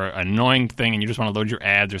malicious and you are an annoying thing and you just want to load your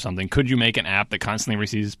ads or something, could you make an app that constantly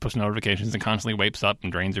receives push notifications and constantly wakes up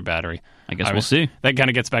and drains your battery? I guess we'll see. That kind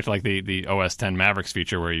of gets back to the OS 10 Mavericks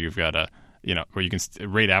feature where you've got where you can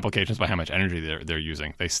rate applications by how much energy they're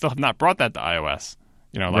using. They still have not brought that to iOS.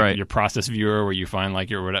 Your process viewer where you find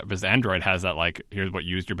your whatever. Because Android has that here's what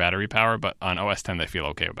used your battery power, but on OS 10 they feel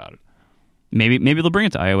okay about it. Maybe they'll bring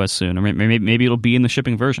it to iOS soon, or maybe it'll be in the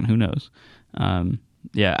shipping version. Who knows?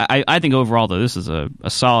 I think overall though this is a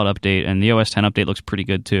solid update, and the OS 10 update looks pretty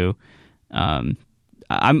good too.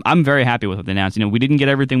 I'm very happy with what they announced. We didn't get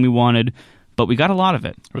everything we wanted, but we got a lot of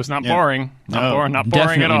it. It was not boring. Not boring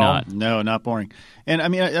definitely at all. not. No, not boring. And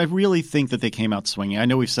I really think that they came out swinging. I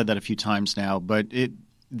know we've said that a few times now, but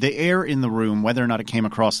the air in the room, whether or not it came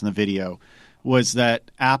across in the video, was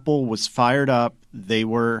that Apple was fired up. They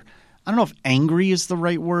were, I don't know if angry is the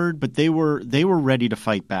right word, but they were ready to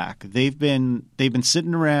fight back. They've been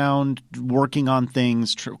sitting around working on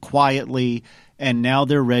things quietly, and now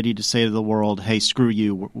they're ready to say to the world, "Hey, screw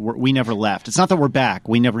you! We never left." It's not that we're back;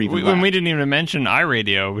 we never even left. When we didn't even mention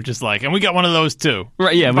iRadio, which is and we got one of those too.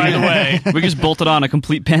 Right? Yeah. By the way, we just bolted on a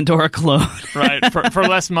complete Pandora clone. Right, for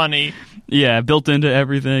less money. Yeah, built into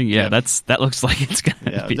everything. Yeah, that looks like it's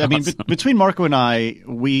gonna be awesome. Between Marco and I,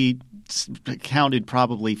 we counted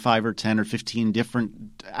probably 5 or 10 or 15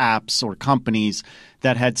 different apps or companies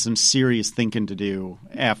that had some serious thinking to do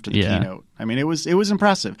after the keynote. I mean, it was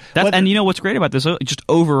impressive. And what's great about this, just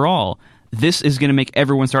overall, this is going to make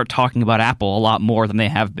everyone start talking about Apple a lot more than they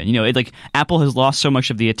have been. Like Apple has lost so much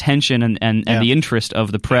of the attention and the interest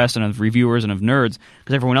of the press and of reviewers and of nerds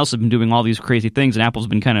because everyone else has been doing all these crazy things, and Apple's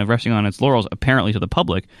been kind of resting on its laurels, apparently, to the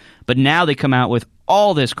public. But now they come out with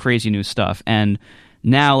all this crazy new stuff, and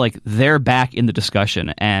now like they're back in the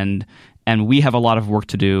discussion, and we have a lot of work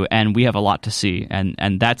to do, and we have a lot to see, and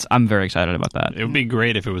I'm very excited about that. It would be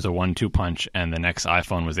great if it was a 1-2 punch, and the next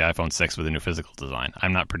iPhone was the iPhone 6 with a new physical design.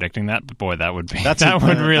 I'm not predicting that, but boy, that would be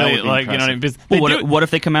really like impressive. What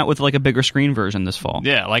if they come out with like a bigger screen version this fall?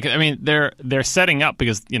 Yeah, like I mean, they're setting up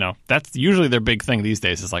because that's usually their big thing these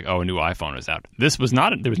days. Is like, oh, a new iPhone is out. This was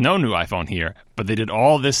not. There was no new iPhone here, but they did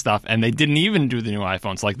all this stuff, and they didn't even do the new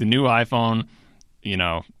iPhones. Like the new iPhone,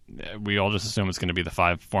 we all just assume it's going to be the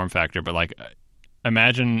 5 form factor, but like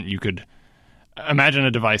imagine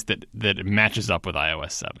a device that matches up with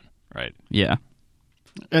iOS 7, right? Yeah.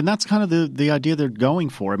 And that's kind of the idea they're going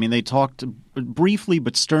for. I mean, they talked briefly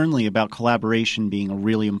but sternly about collaboration being a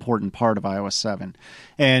really important part of iOS 7,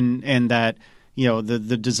 and that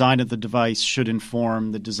the design of the device should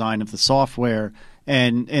inform the design of the software.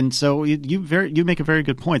 And so you make a very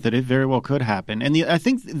good point that it very well could happen. And I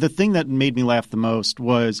think the thing that made me laugh the most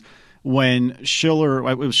was when Schiller,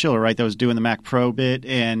 right, that was doing the Mac Pro bit,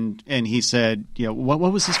 and he said, what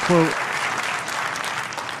was his quote?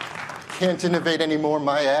 Can't innovate anymore,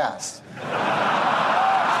 my ass.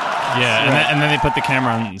 Yeah, and then they put the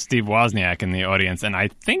camera on Steve Wozniak in the audience, and I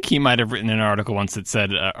think he might have written an article once that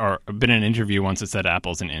said, or been in an interview once that said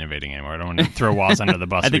Apple isn't innovating anymore. I don't want to throw Woz under the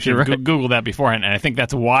bus. I think you're right. Google that beforehand, and I think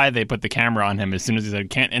that's why they put the camera on him as soon as he said,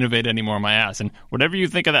 can't innovate anymore, my ass. And whatever you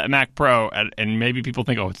think of that Mac Pro, and maybe people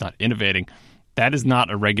think, oh, it's not innovating, that is not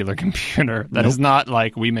a regular computer. That is not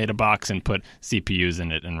like we made a box and put CPUs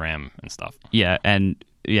in it and RAM and stuff. Yeah, and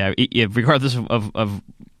regardless of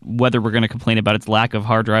whether we're going to complain about its lack of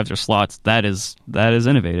hard drives or slots, that is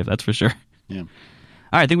innovative. That's for sure. Yeah. All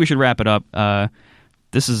right, I think we should wrap it up.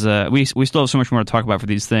 This is we still have so much more to talk about for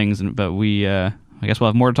these things, but I guess we'll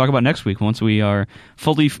have more to talk about next week once we're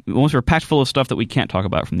packed full of stuff that we can't talk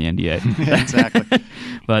about from the NDA. Yeah, exactly.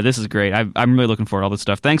 But this is great. I'm really looking forward to all this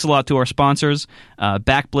stuff. Thanks a lot to our sponsors,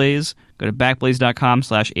 Backblaze. Go to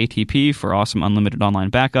backblaze.com/ATP for awesome unlimited online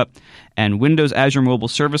backup. And Windows Azure Mobile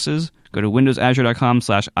Services. Go to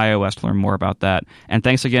windowsazure.com/iOS to learn more about that. And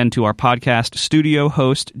thanks again to our podcast studio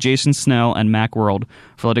host, Jason Snell and Macworld,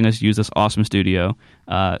 for letting us use this awesome studio.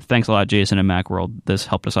 Thanks a lot, Jason and Macworld. This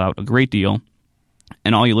helped us out a great deal.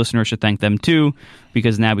 And all you listeners should thank them too,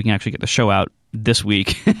 because now we can actually get the show out this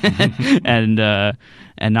week and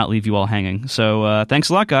not leave you all hanging. So thanks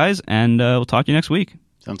a lot, guys, and we'll talk to you next week.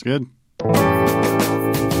 Sounds good.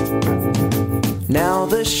 Now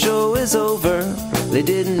the show is over. They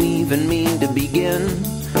didn't even mean to begin,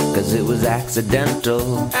 'cause it was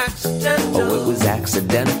accidental. Oh, it was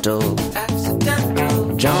accidental.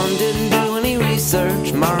 John didn't do any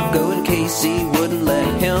research. Marco and Casey wouldn't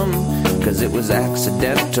let him, 'cause it was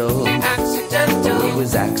accidental. Oh, it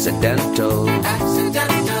was accidental.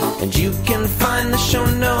 And you can find the show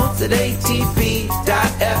notes at atp.fm.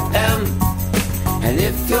 And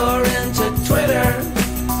if you're into Twitter,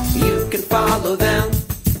 you can follow them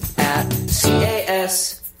at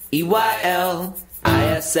CASEYLISS.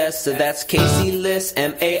 So that's Casey Liss,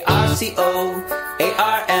 MARCOARMENT,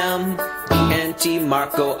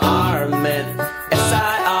 Marco Arment,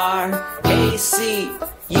 SIRAC,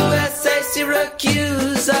 USA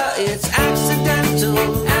Syracuse. It's accidental.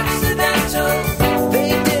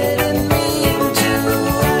 They didn't mean to.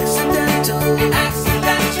 Accidental.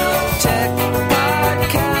 Tech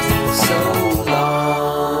podcast so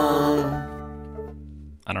long.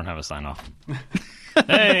 I don't have a sign off.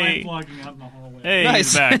 Hey, vlogging out in the hallway. hey, Nice.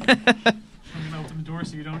 he's back. I'm going to open the door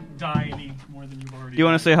so you don't die any more than you've already Do you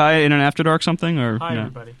want to say hi in an After Dark something? Or Hi, no?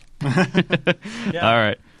 everybody. Yeah. All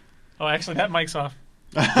right. Oh, actually, that mic's off.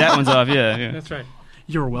 That one's off, yeah. That's right.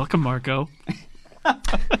 You're welcome, Marco. All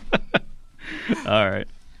right.